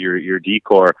depths of your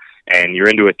D-core and you're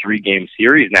into a 3-game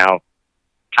series now,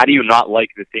 how do you not like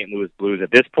the St. Louis Blues at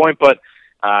this point? But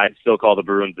I'd still call the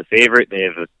Bruins the favorite. They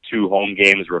have 2 home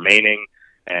games remaining,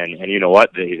 and you know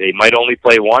what? They might only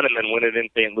play one and then win it in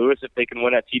St. Louis if they can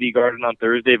win at TD Garden on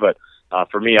Thursday. But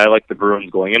for me, I like the Bruins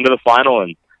going into the final,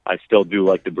 and I still do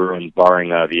like the Bruins barring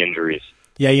the injuries.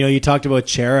 Yeah, you talked about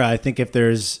Chara. I think if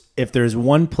there's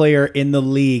one player in the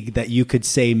league that you could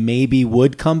say maybe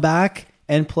would come back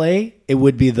and play, it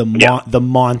would be the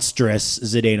monstrous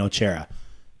Zdeno Chara.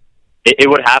 It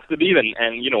would have to be,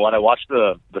 and you know what? I watched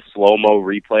the slow-mo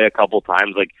replay a couple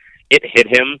times. Like, it hit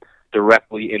him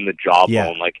directly in the jawbone. Yeah.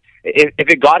 Like, if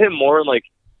it got him more in, like,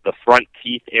 the front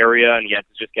teeth area and he had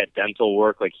to just get dental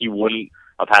work, like, he wouldn't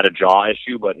had a jaw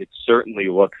issue, but it certainly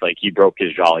looks like he broke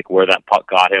his jaw, like where that puck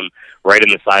got him right in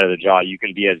the side of the jaw. You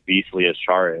can be as beastly as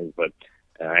Chara is, but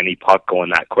any puck going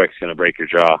that quick is going to break your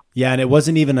jaw. Yeah, and it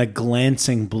wasn't even a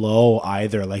glancing blow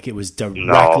either. Like, it was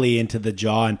directly into the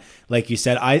jaw. And like you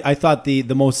said, I thought the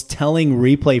most telling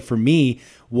replay for me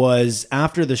was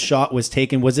after the shot was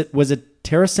taken. Was it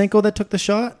Tarasenko that took the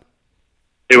shot?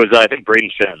 It was, I think, Braden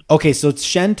Shen. Okay, so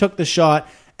Shen took the shot,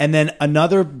 and then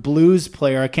another Blues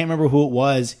player, I can't remember who it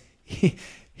was,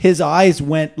 his eyes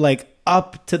went like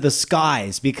up to the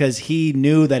skies because he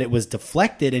knew that it was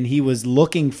deflected and he was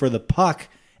looking for the puck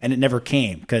and it never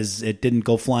came because it didn't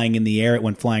go flying in the air. It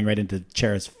went flying right into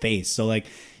Chara's face. So like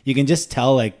you can just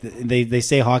tell, like they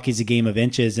say hockey's a game of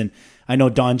inches, and I know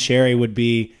Don Cherry would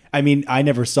be, I mean, I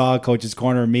never saw Coach's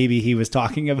Corner. Maybe he was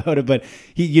talking about it, but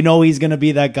he's going to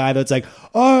be that guy that's like,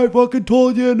 I fucking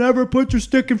told you, never put your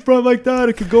stick in front like that.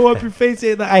 It could go up your face.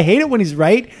 I hate it when he's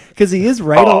right because he is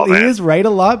right. He is right a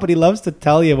lot, but he loves to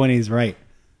tell you when he's right.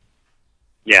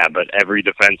 Yeah, but every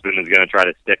defenseman is going to try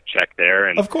to stick check there,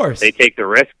 and of course they take the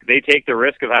risk. They take the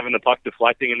risk of having the puck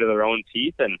deflecting into their own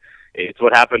teeth, and it's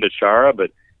what happened to Chara.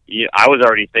 But I was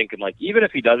already thinking, like, even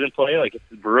if he doesn't play, like if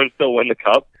the Bruins still win the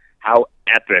cup, how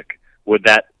epic would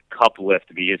that cup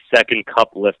lift be? His second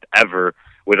cup lift ever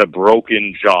with a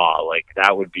broken jaw. Like,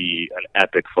 that would be an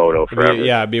epic photo forever.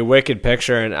 Yeah, it'd be a wicked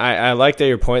picture. And I like that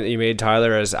your point that you made,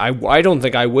 Tyler, is I don't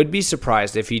think I would be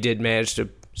surprised if he did manage to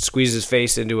squeeze his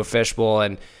face into a fishbowl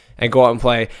and go out and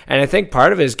play. And I think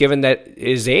part of it is given that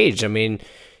his age. I mean,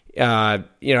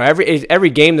 every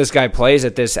game this guy plays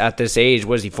at this age,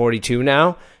 was he 42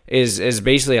 now? Is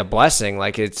basically a blessing.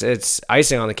 Like it's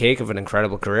icing on the cake of an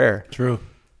incredible career. True.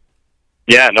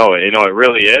 Yeah, no, it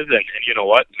really is, and you know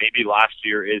what? Maybe last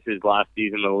year is his last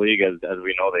season in the league, as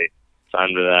we know they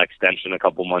signed that extension a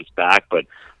couple months back. But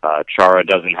Chara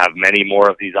doesn't have many more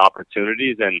of these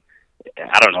opportunities, and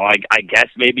I don't know. I guess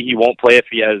maybe he won't play if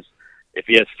he has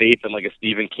faith in like a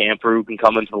Steven Camper who can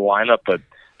come into the lineup, but.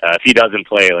 If he doesn't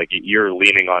play, like, you're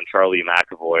leaning on Charlie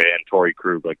McAvoy and Torrey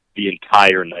Krug like the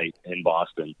entire night in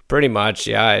Boston. Pretty much,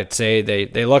 yeah. I'd say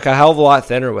they look a hell of a lot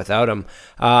thinner without him.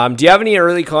 Do you have any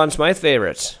early Conn Smythe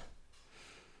favorites?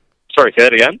 Sorry, say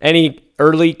that again? Any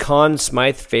early Conn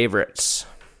Smythe favorites?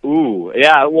 Ooh,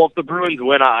 yeah. Well, if the Bruins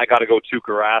win, I got to go Tuukka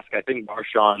Rask. I think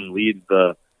Marchand leads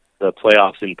the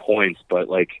playoffs in points, but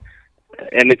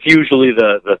and it's usually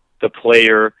the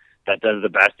player that does the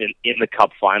best in the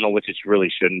cup final, which it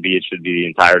really shouldn't be. It should be the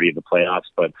entirety of the playoffs.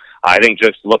 But I think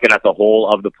just looking at the whole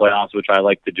of the playoffs, which I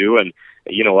like to do, and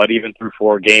you know what, even through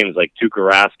 4 games, like Tuukka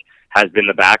Rask has been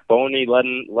the backbone. He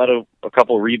let a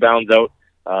couple rebounds out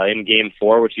in Game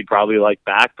 4, which he'd probably like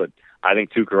back. But I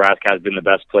think Tuukka Rask has been the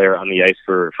best player on the ice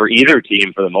for either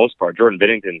team for the most part. Jordan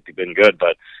Binnington's been good,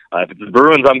 but if it's the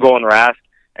Bruins, I'm going Rask.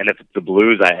 And if it's the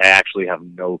Blues, I actually have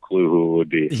no clue who it would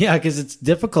be. Yeah, because it's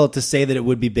difficult to say that it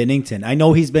would be Binnington. I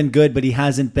know he's been good, but he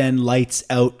hasn't been lights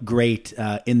out great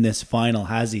in this final,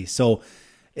 has he? So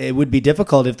it would be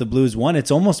difficult if the Blues won.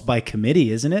 It's almost by committee,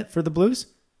 isn't it, for the Blues?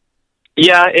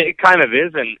 Yeah, it kind of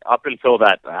is. And up until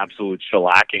that absolute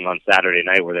shellacking on Saturday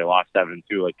night where they lost 7-2,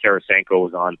 like Tarasenko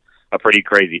was on a pretty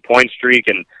crazy point streak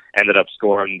and ended up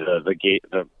scoring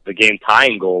the game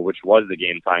tying goal, which was the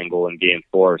game tying goal in Game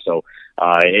 4. So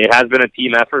it has been a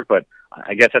team effort, but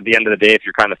I guess at the end of the day, if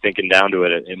you're kind of thinking down to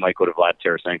it, it might go to Vlad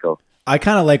Tarasenko. I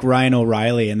kind of like Ryan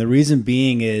O'Reilly, and the reason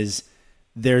being is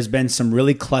there's been some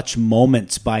really clutch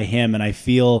moments by him, and I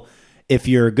feel if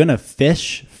you're going to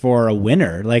fish for a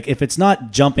winner, like if it's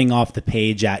not jumping off the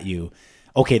page at you,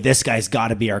 okay, this guy's got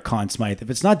to be our Conn Smythe. If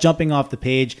it's not jumping off the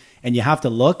page and you have to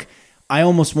look, I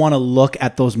almost want to look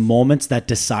at those moments that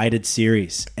decided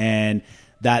series. And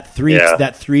that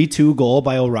 3-2 goal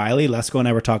by O'Reilly, Lesko and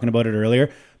I were talking about it earlier,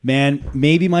 man,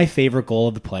 maybe my favorite goal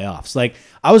of the playoffs. Like,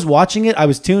 I was watching it, I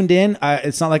was tuned in.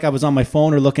 It's not like I was on my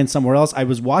phone or looking somewhere else. I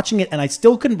was watching it, and I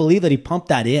still couldn't believe that he pumped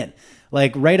that in.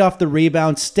 Like, right off the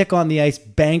rebound, stick on the ice,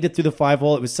 banged it through the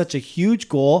 5-hole. It was such a huge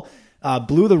goal.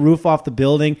 Blew the roof off the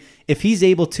building. If he's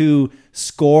able to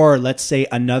score, let's say,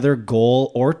 another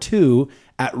goal or 2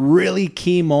 at really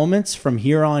key moments from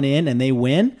here on in and they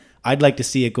win, I'd like to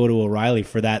see it go to O'Reilly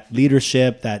for that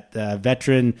leadership, that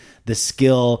veteran, the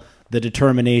skill, the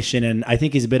determination, and I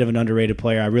think he's a bit of an underrated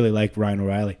player. I really like Ryan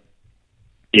O'Reilly.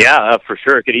 Yeah, for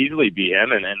sure. It could easily be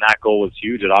him, and that goal was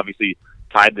huge. It obviously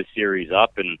tied the series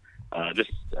up, and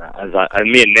just as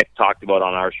me and Nick talked about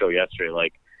on our show yesterday,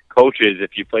 like, coaches,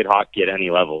 if you played hockey at any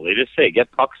level, they just say,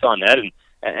 get pucks on net,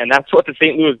 and that's what the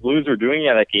St. Louis Blues were doing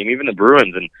in that game, even the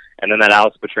Bruins, and then that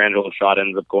Alex Pietrangelo shot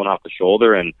ends up going off the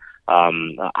shoulder, and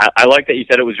I like that you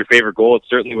said it was your favorite goal. It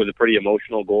certainly was a pretty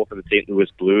emotional goal for the St. Louis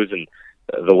Blues, and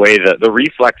the way the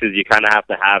reflexes you kind of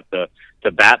have to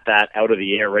bat that out of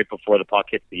the air right before the puck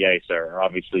hits the ice are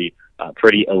obviously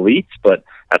pretty elite, but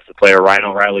that's the player Ryan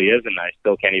O'Reilly is, and I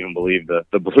still can't even believe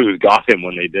the Blues got him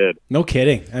when they did. No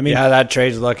kidding. I mean, yeah, that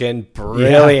trade's looking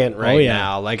brilliant right yeah.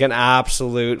 now, like an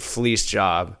absolute fleece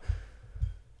job.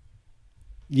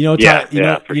 You know,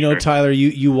 sure. Tyler,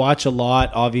 you watch a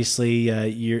lot. Obviously,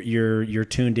 you're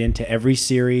tuned into every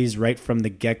series right from the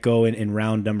get-go in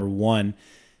round number 1.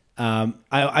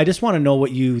 I just want to know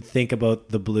what you think about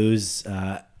the Blues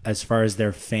as far as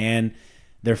their fans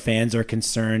are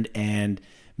concerned, and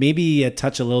maybe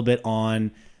touch a little bit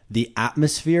on the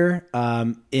atmosphere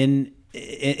in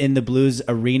the Blues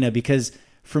arena, because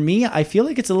for me, I feel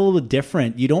like it's a little bit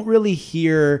different. You don't really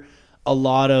hear a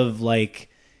lot of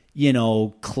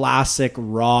classic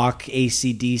rock,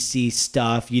 AC/DC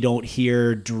stuff. You don't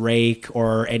hear Drake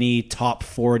or any top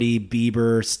 40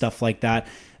 Bieber, stuff like that.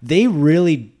 They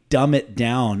really dumb it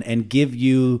down and give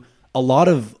you a lot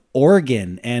of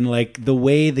organ and like the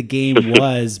way the game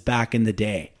was back in the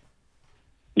day.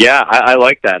 Yeah, I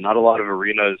like that. Not a lot of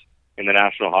arenas in the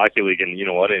National Hockey League, and you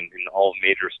know what, in all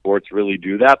major sports really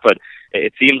do that, but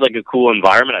it seems like a cool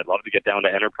environment. I'd love to get down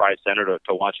to Enterprise Center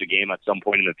to watch a game at some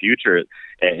point in the future.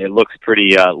 It looks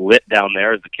pretty lit down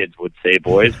there, as the kids would say,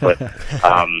 boys, but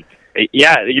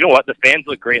yeah, you know what, the fans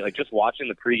look great. Like, just watching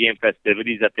the pregame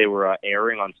festivities that they were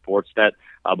airing on Sportsnet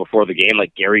before the game,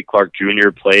 like Gary Clark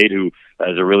Jr. played, who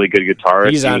is a really good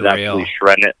guitarist. He's he was unreal. actually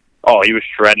shredding it. Oh, he was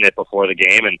shredding it before the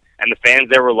game, and the fans,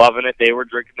 they were loving it. They were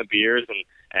drinking the beers,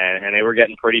 and they were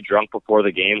getting pretty drunk before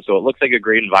the game, so it looks like a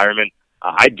great environment.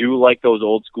 I do like those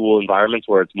old school environments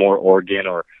where it's more organ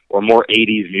or more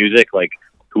 80s music. Like,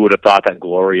 who would have thought that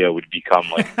Gloria would become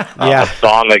like a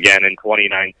song again in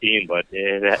 2019? But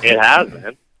it has,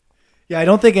 man. Yeah, I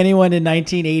don't think anyone in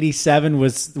 1987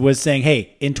 was saying,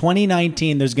 hey, in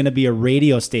 2019, there's going to be a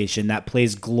radio station that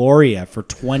plays Gloria for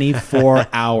 24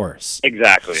 hours.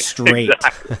 Exactly. Straight.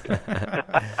 Exactly.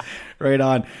 Right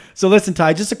on. So listen,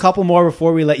 Ty, just a couple more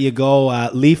before we let you go.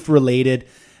 Leaf related.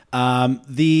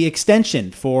 The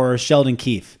extension for Sheldon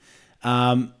Keefe.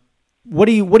 What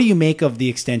do you make of the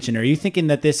extension? Are you thinking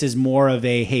that this is more of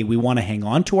a, hey, we want to hang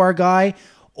on to our guy,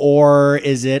 or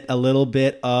is it a little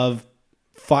bit of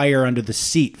fire under the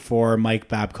seat for Mike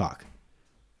Babcock?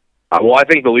 Well, I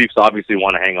think the Leafs obviously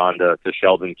want to hang on to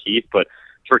Sheldon Keefe, but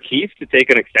for Keefe to take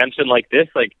an extension like this,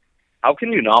 like, how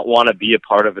can you not want to be a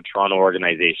part of a Toronto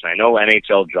organization? I know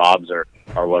NHL jobs are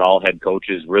what all head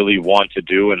coaches really want to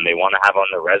do and they want to have on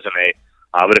their resume.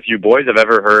 But if you boys have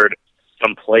ever heard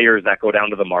some players that go down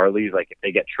to the Marlies, like if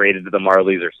they get traded to the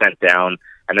Marlies or sent down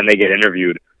and then they get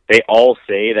interviewed, they all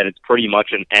say that it's pretty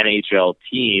much an NHL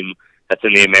team that's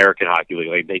in the American Hockey League.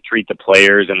 Like, they treat the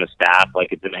players and the staff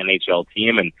like it's an NHL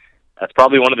team, and that's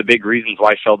probably one of the big reasons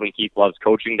why Sheldon Keefe loves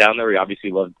coaching down there. He obviously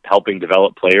loves helping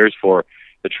develop players for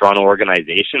the Toronto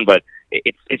organization, but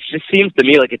it just seems to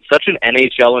me like it's such an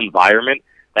NHL environment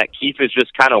that Keefe is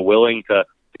just kind of willing to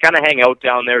kind of hang out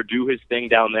down there, do his thing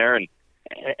down there, and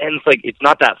it's like it's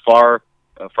not that far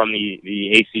from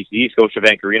the ACC,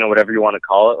 Scotiabank Arena, whatever you want to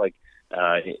call it. Like,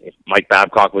 if Mike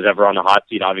Babcock was ever on the hot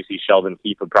seat, obviously Sheldon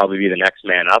Keefe would probably be the next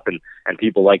man up, and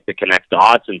people like to connect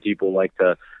dots, and people like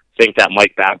to think that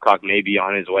Mike Babcock may be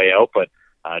on his way out, but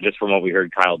just from what we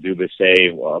heard Kyle Dubas say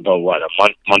about a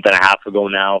month and a half ago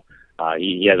now,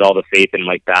 he has all the faith in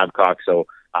Mike Babcock. So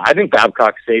I think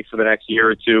Babcock's safe for the next year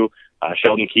or two.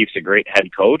 Sheldon Keefe's a great head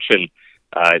coach, and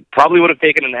probably would have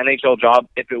taken an NHL job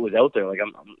if it was out there. Like,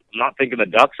 I'm not thinking the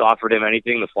Ducks offered him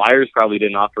anything. The Flyers probably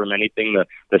didn't offer him anything.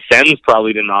 The Sens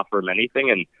probably didn't offer him anything,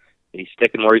 and he's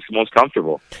sticking where he's most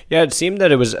comfortable. Yeah, it seemed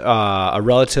that it was a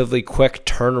relatively quick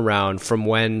turnaround from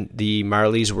when the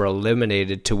Marlies were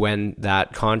eliminated to when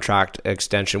that contract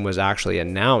extension was actually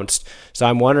announced. So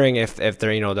I'm wondering if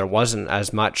there wasn't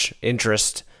as much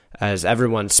interest as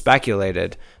everyone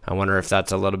speculated. I wonder if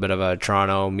that's a little bit of a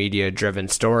Toronto media-driven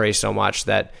story, so much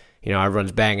that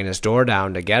everyone's banging his door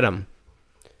down to get him.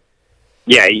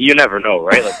 Yeah, you never know,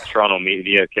 right? Like, the Toronto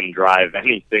media can drive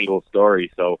any single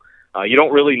story, so you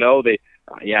don't really know.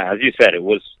 As you said, it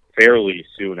was fairly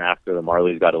soon after the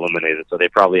Marlies got eliminated, so they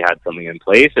probably had something in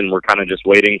place, and we're kind of just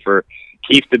waiting for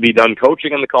Keefe to be done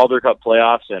coaching in the Calder Cup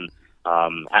playoffs. And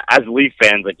as Leaf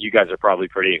fans, like, you guys are probably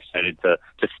pretty excited to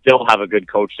still have a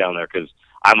good coach down there, because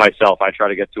I try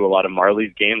to get to a lot of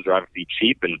Marlies games. They're obviously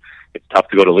cheap, and it's tough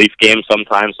to go to Leaf games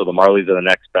sometimes, so the Marlies are the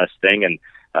next best thing, and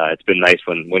it's been nice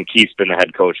when Keefe's been the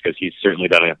head coach, because he's certainly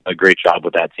done a great job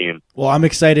with that team. Well, I'm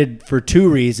excited for two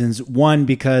reasons. One,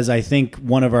 because I think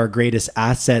one of our greatest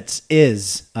assets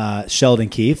is Sheldon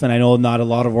Keefe, and I know not a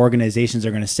lot of organizations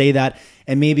are going to say that,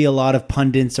 and maybe a lot of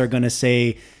pundits are going to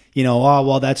say, oh,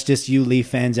 well, that's just you Leaf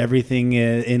fans. Everything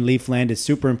in Leafland is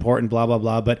super important, blah, blah,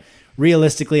 blah. But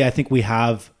realistically, I think we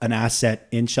have an asset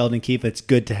in Sheldon Keefe. It's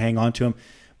good to hang on to him.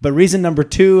 But reason number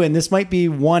 2, and this might be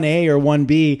 1A or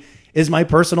 1B, is my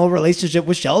personal relationship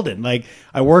with Sheldon. Like,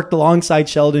 I worked alongside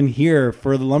Sheldon here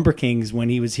for the Lumber Kings when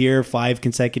he was here, 5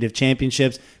 consecutive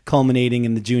championships, culminating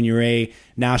in the Junior A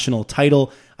national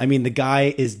title. I mean, the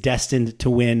guy is destined to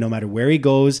win no matter where he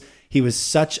goes. He was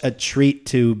such a treat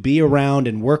to be around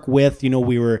and work with.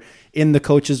 We were in the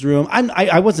coach's room. I'm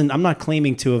not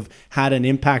claiming to have had an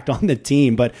impact on the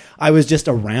team, but I was just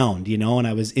around, and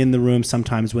I was in the room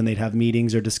sometimes when they'd have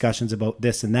meetings or discussions about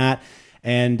this and that.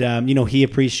 And, he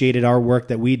appreciated our work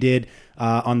that we did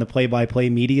on the play-by-play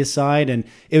media side. And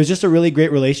it was just a really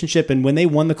great relationship. And when they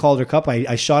won the Calder Cup,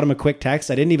 I shot him a quick text.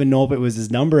 I didn't even know if it was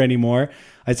his number anymore.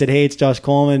 I said, hey, it's Josh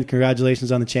Coleman. Congratulations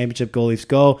on the championship. Go Leafs,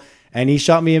 go. And he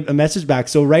shot me a message back.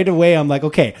 So right away, I'm like,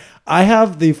 okay, I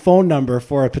have the phone number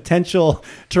for a potential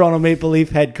Toronto Maple Leaf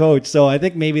head coach. So I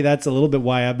think maybe that's a little bit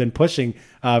why I've been pushing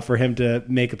for him to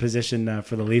make a position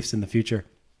for the Leafs in the future.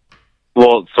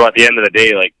 Well, so at the end of the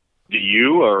day, like, do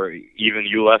you or even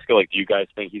you, Lesko, like, do you guys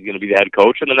think he's going to be the head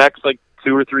coach in the next,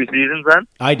 2 or 3 seasons then?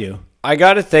 I do. I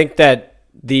got to think that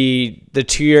the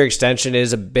 2-year extension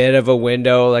is a bit of a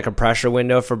window, like a pressure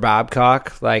window for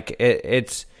Babcock. Like,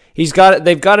 they've got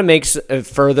to make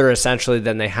further essentially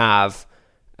than they have.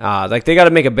 They got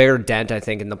to make a bigger dent, I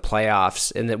think, in the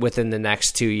playoffs within the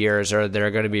next 2 years, or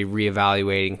they're going to be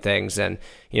reevaluating things. And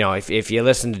if you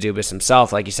listen to Dubas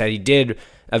himself, like you said, he did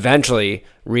eventually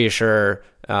reassure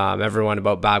everyone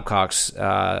about Babcock's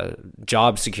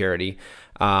job security,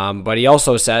 but he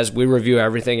also says we review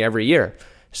everything every year.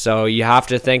 So you have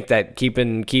to think that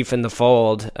keeping Keefe in the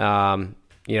fold.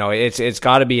 It's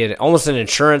got to be almost an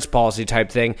insurance policy type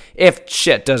thing if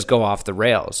shit does go off the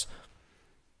rails.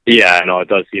 Yeah, I know it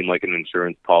does seem like an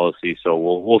insurance policy. So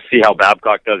we'll see how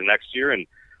Babcock does next year, and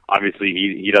obviously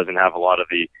he doesn't have a lot of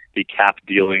the cap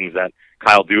dealings that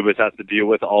Kyle Dubas has to deal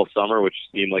with all summer, which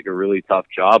seemed like a really tough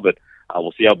job. But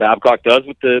we'll see how Babcock does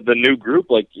with the new group.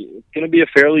 Like, it's going to be a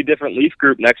fairly different Leaf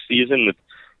group next season if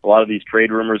a lot of these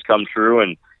trade rumors come true,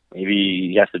 and maybe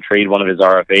he has to trade one of his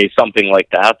RFAs, something like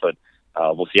that. But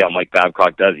we'll see how Mike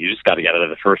Babcock does. You just got to get out of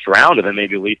the first round, and then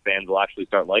maybe Leaf fans will actually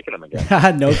start liking him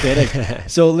again. No kidding.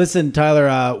 So listen,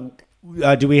 Tyler,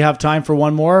 do we have time for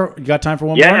one more? You got time for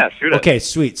one more? Yeah, shoot it. Okay,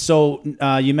 sweet. So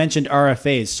you mentioned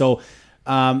RFAs. So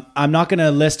I'm not going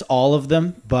to list all of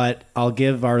them, but I'll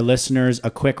give our listeners a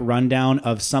quick rundown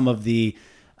of some of the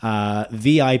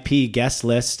VIP guest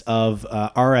list of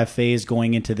RFAs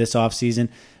going into this offseason.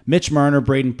 Mitch Marner,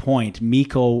 Braden Point,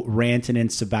 Mikko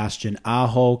Rantanen, Sebastian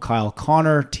Aho, Kyle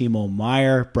Connor, Timo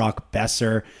Meier, Brock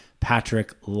Besser,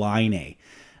 Patrick Laine.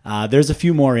 There's a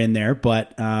few more in there,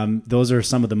 but those are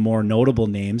some of the more notable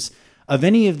names. Of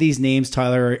any of these names,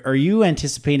 Tyler, are you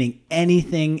anticipating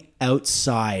anything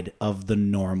outside of the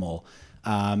normal,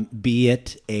 be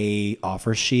it a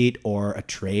offer sheet or a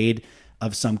trade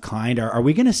of some kind? Are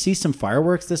we going to see some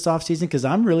fireworks this offseason? Because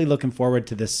I'm really looking forward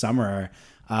to this summer.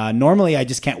 Normally, I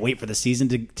just can't wait for the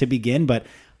season to begin, but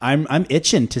I'm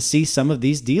itching to see some of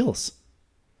these deals.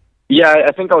 Yeah,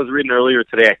 I think I was reading earlier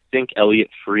today, I think Elliot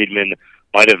Friedman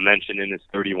might have mentioned in his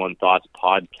 31 Thoughts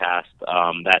podcast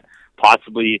that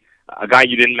possibly a guy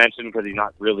you didn't mention because he's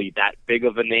not really that big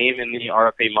of a name in the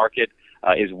RFA market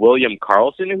is William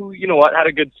Karlsson, who, had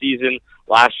a good season.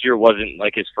 Last year wasn't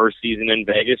like his first season in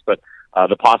Vegas, but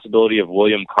the possibility of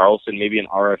William Karlsson, maybe an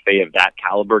RFA of that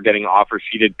caliber getting offer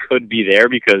sheeted, could be there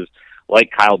because,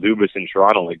 like Kyle Dubas in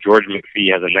Toronto, like George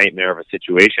McPhee has a nightmare of a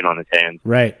situation on his hands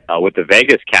with the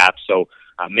Vegas cap. So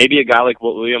maybe a guy like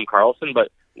William Karlsson, but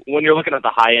when you're looking at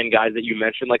the high-end guys that you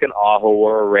mentioned, like an Aho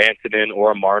or a Rantanen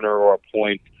or a Marner or a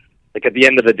Point, like at the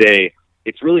end of the day,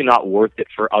 it's really not worth it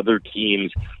for other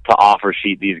teams to offer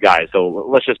sheet these guys. So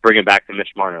let's just bring it back to Mitch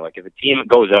Marner. Like if a team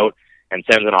goes out and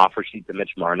sends an offer sheet to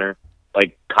Mitch Marner,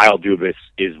 like Kyle Dubas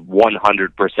is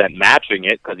 100% matching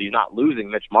it because he's not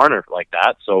losing Mitch Marner like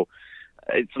that. So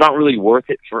it's not really worth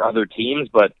it for other teams,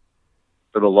 but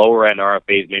for the lower end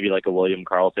RFAs, maybe like a William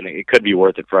Karlsson, it could be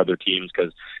worth it for other teams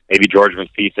because maybe George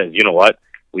McPhee says, you know what,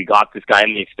 we got this guy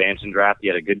in the expansion draft. He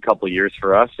had a good couple of years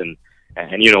for us, and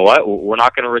you know what, we're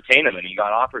not going to retain him, and he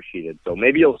got offer sheeted. So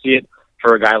maybe you'll see it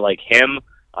for a guy like him.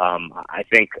 I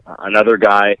think another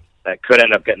guy that could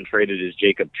end up getting traded is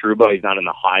Jacob Trouba. He's not in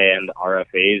the high-end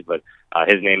RFAs, but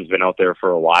his name's been out there for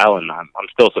a while, and I'm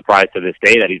still surprised to this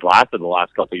day that he's lasted the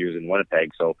last couple of years in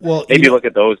Winnipeg. So maybe look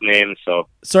at those names. So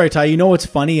sorry, Ty, you know what's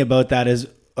funny about that is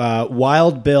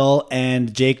Wild Bill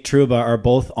and Jake Trouba are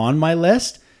both on my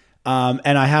list.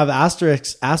 And I have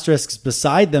asterisks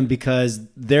beside them because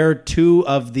they're two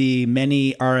of the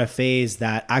many RFAs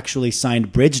that actually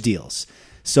signed bridge deals.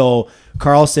 So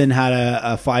Karlsson had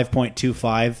a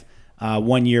 5.25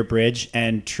 1-year bridge,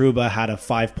 and Trouba had a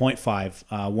 5.5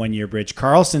 1-year bridge.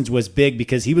 Karlsson's was big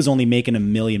because he was only making $1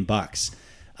 million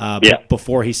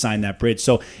before he signed that bridge.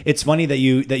 So it's funny that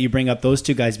you bring up those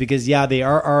two guys because they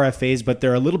are RFAs, but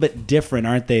they're a little bit different,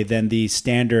 aren't they, than the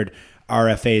standard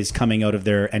RFAs coming out of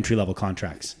their entry-level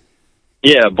contracts?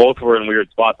 Yeah, both were in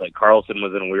weird spots. Like Karlsson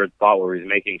was in a weird spot where he's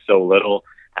making so little,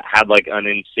 had like an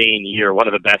insane year, one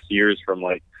of the best years from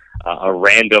like a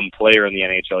random player in the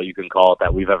NHL, you can call it,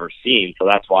 that we've ever seen. So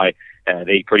that's why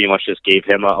they pretty much just gave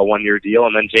him a 1-year deal.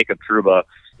 And then Jacob Trouba,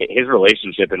 his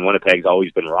relationship in Winnipeg's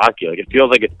always been rocky. Like, it feels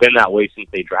like it's been that way since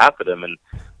they drafted him. And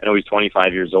I know he's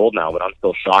 25 years old now, but I'm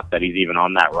still shocked that he's even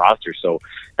on that roster. So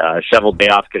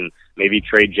Cheveldayoff can maybe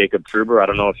trade Jacob Trouba. I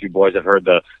don't know if you boys have heard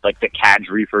the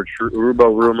Kadri for Trouba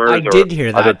rumors. I did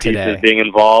hear that other today. pieces being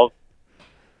involved.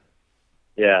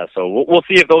 Yeah, so we'll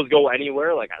see if those go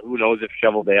anywhere. Like, who knows if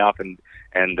Cheveldayoff and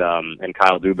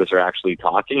Kyle Dubas are actually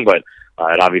talking, but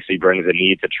it obviously brings a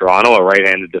need to Toronto, a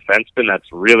right-handed defenseman that's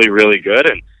really, really good,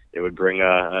 and it would bring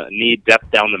a need depth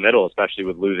down the middle, especially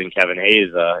with losing Kevin Hayes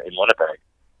in Winnipeg.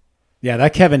 Yeah,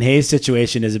 that Kevin Hayes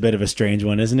situation is a bit of a strange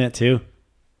one, isn't it, too?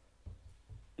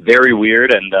 Very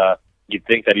weird, and you'd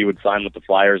think that he would sign with the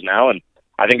Flyers now, and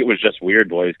I think it was just weird,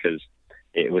 boys, because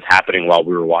it was happening while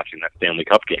we were watching that Stanley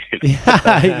Cup game.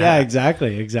 yeah,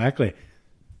 exactly.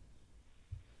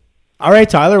 All right,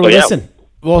 Tyler, well, listen.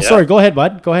 Well, sorry, go ahead,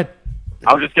 bud. Go ahead.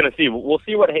 I was just going to see. We'll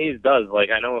see what Hayes does. Like,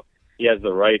 I know he has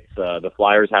the rights. The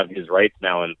Flyers have his rights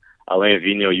now, and Alain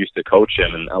Vigneault used to coach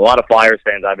him. And a lot of Flyers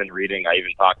fans I've been reading, I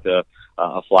even talked to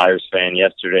a Flyers fan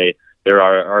yesterday, they're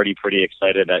already pretty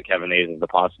excited that Kevin Hayes has the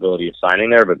possibility of signing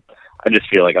there. But I just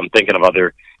feel like I'm thinking of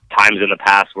other times in the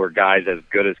past where guys as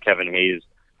good as Kevin Hayes'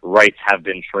 rights have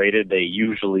been traded, they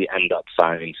usually end up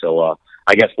signing. So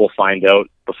I guess we'll find out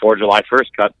before July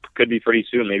 1st. Could be pretty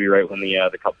soon, maybe right when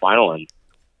the Cup final ends.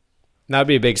 That would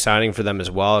be a big signing for them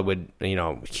as well. It would,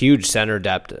 huge center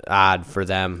depth add for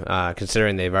them,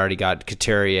 considering they've already got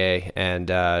Couturier and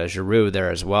Giroux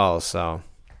there as well. So,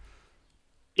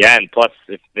 yeah, and plus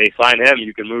if they sign him,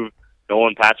 you can move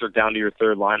Nolan Patrick down to your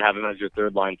third line, have him as your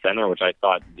third line center, which I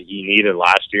thought he needed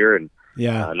last year. And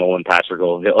Nolan Patrick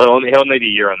he'll need a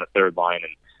year on the third line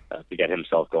and to get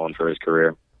himself going for his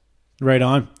career. Right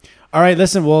on. All right,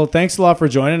 listen. Well, thanks a lot for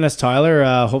joining us, Tyler.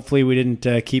 Hopefully, we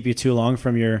didn't keep you too long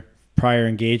from your prior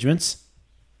engagements.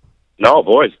 No,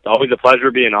 boys, always a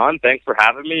pleasure being on. Thanks for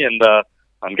having me, and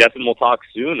I'm guessing we'll talk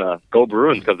soon. Go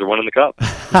Bruins, because they're winning the Cup.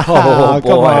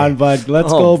 Come on, bud.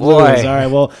 Let's go Blues. All right,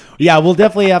 well, yeah, we'll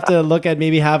definitely have to look at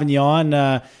maybe having you on.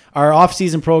 Our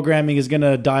off-season programming is going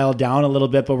to dial down a little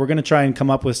bit, but we're going to try and come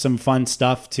up with some fun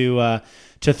stuff to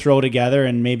throw together,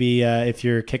 and maybe if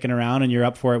you're kicking around and you're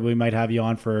up for it, we might have you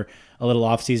on for a little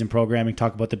off-season programming,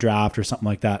 talk about the draft or something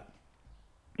like that.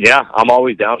 Yeah, I'm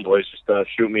always down, boys. Just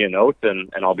shoot me a note,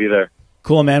 and I'll be there.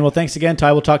 Cool, man. Well, thanks again,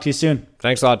 Ty. We'll talk to you soon.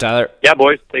 Thanks a lot, Tyler. Yeah,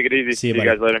 boys. Take it easy. See you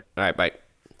guys later. All right, bye.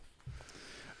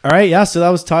 All right, yeah, so that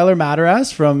was Tyler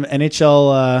Mataraz from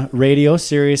NHL Radio,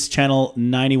 Sirius Channel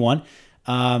 91.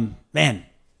 Man,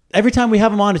 every time we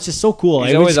have him on, it's just so cool.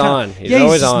 He's always on. He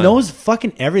knows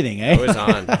fucking everything. Eh? Always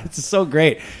on. It's so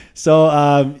great. So,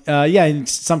 and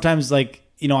sometimes,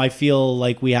 I feel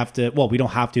like we have to, well, we don't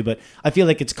have to, but I feel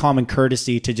like it's common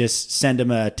courtesy to just send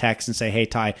him a text and say, hey,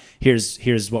 Ty,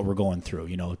 here's what we're going through,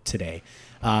 today.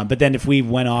 But then if we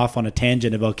went off on a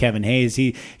tangent about Kevin Hayes,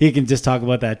 he can just talk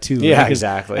about that too. Yeah,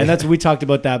 exactly. And that's what we talked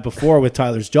about that before with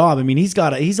Tyler's job. I mean, he's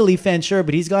a Leaf fan, sure,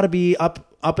 but he's got to be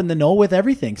up in the know with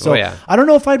everything. So I don't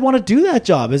know if I'd want to do that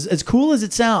job. As cool as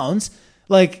it sounds,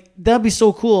 like that'd be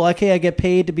so cool. Okay, I get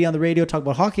paid to be on the radio, talk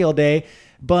about hockey all day.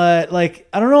 But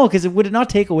I don't know, because would it not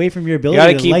take away from your ability? You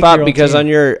got to keep up, because on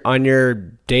your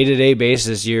day-to-day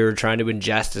basis, you're trying to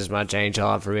ingest as much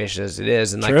NHL information as it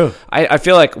is. And True. I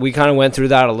feel like we kind of went through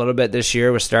that a little bit this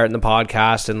year with starting the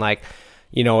podcast, and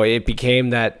it became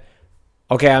that.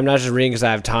 Okay, I'm not just reading because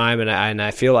I have time and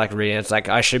I feel like reading. It's like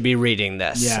I should be reading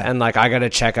this, and I got to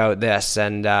check out this,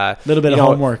 and a little bit of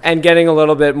homework, and getting a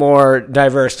little bit more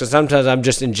diverse, because sometimes I'm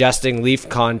just ingesting Leaf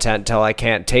content till I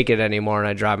can't take it anymore and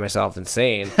I drive myself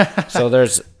insane. So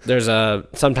there's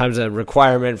sometimes a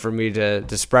requirement for me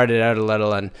to spread it out a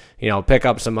little and pick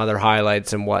up some other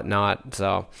highlights and whatnot.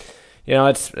 So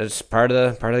it's part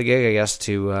of the gig, I guess,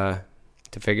 to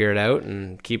figure it out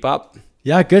and keep up.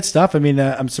 Yeah, good stuff. I mean,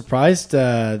 I'm surprised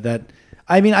maybe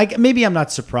I'm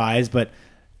not surprised, but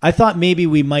I thought maybe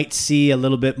we might see a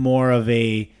little bit more of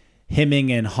a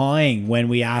hemming and hawing when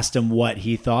we asked him what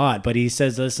he thought. But he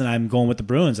says, listen, I'm going with the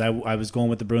Bruins. I was going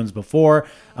with the Bruins before.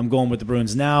 I'm going with the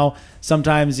Bruins now.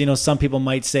 Sometimes, some people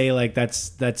might say like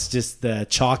that's just the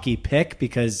chalky pick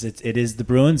because it is the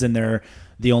Bruins and they're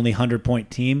the only 100-point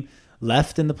team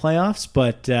left in the playoffs.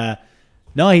 But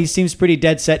no, he seems pretty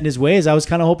dead set in his ways. I was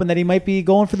kind of hoping that he might be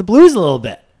going for the Blues a little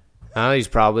bit. He's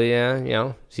probably,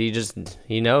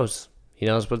 he knows. He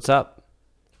knows what's up.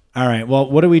 All right. Well,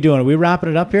 what are we doing? Are we wrapping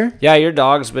it up here? Yeah, your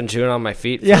dog's been chewing on my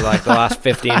feet for like the last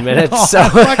 15 minutes. So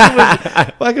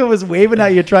fucking was waving at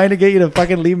you, trying to get you to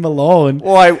fucking leave him alone.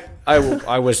 Well,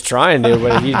 I was trying to,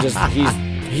 but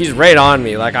he's right on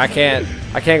me. Like I can't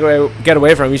get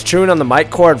away from him. He's chewing on the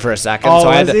mic cord for a second. Oh, so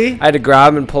I he? had to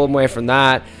grab him and pull him away from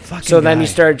that. Then he guy.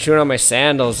 started chewing on my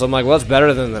sandals. So I'm like, well, it's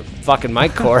better than the fucking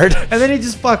mic cord. And then he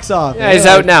just fucks off. Yeah, he's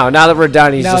out now. Now that we're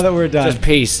done, just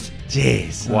peaced.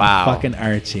 Jeez. Wow. Fucking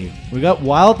Archie. We got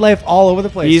wildlife all over the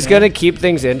place. He's going to keep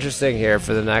things interesting here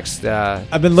for the next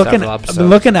I've been looking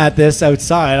at this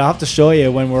outside. I'll have to show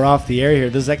you when we're off the air here.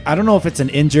 There's I don't know if it's an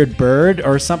injured bird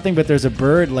or something, but there's a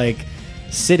bird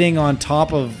sitting on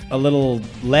top of a little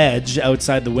ledge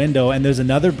outside the window, and there's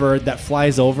another bird that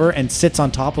flies over and sits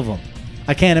on top of him.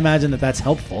 I can't imagine that that's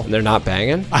helpful. They're not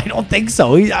banging? I don't think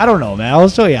so. I don't know, man. I'll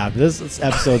show you after. This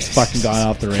episode's fucking gone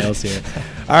off the rails here.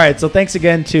 All right, so thanks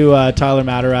again to Tyler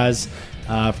Mataraz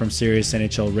from Sirius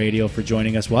NHL Radio for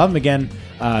joining us. We'll have him again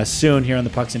soon here on the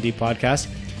Pucks and Deep podcast.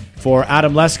 For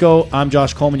Adam Lesko, I'm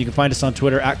Josh Coleman. You can find us on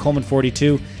Twitter at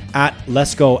Coleman42, at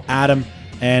LeskoAdam,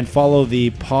 and follow the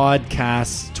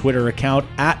podcast Twitter account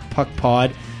at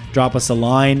PuckPod. Drop us a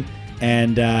line.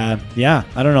 And, I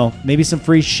don't know, maybe some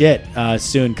free shit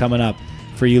soon coming up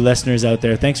for you listeners out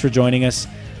there. Thanks for joining us.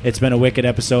 It's been a wicked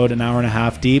episode, an hour and a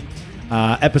half deep.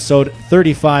 Episode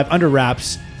 35, under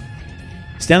wraps.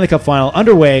 Stanley Cup Final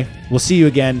underway. We'll see you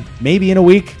again, maybe in a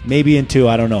week, maybe in 2,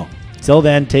 I don't know. Till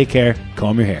then, take care,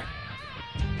 comb your hair.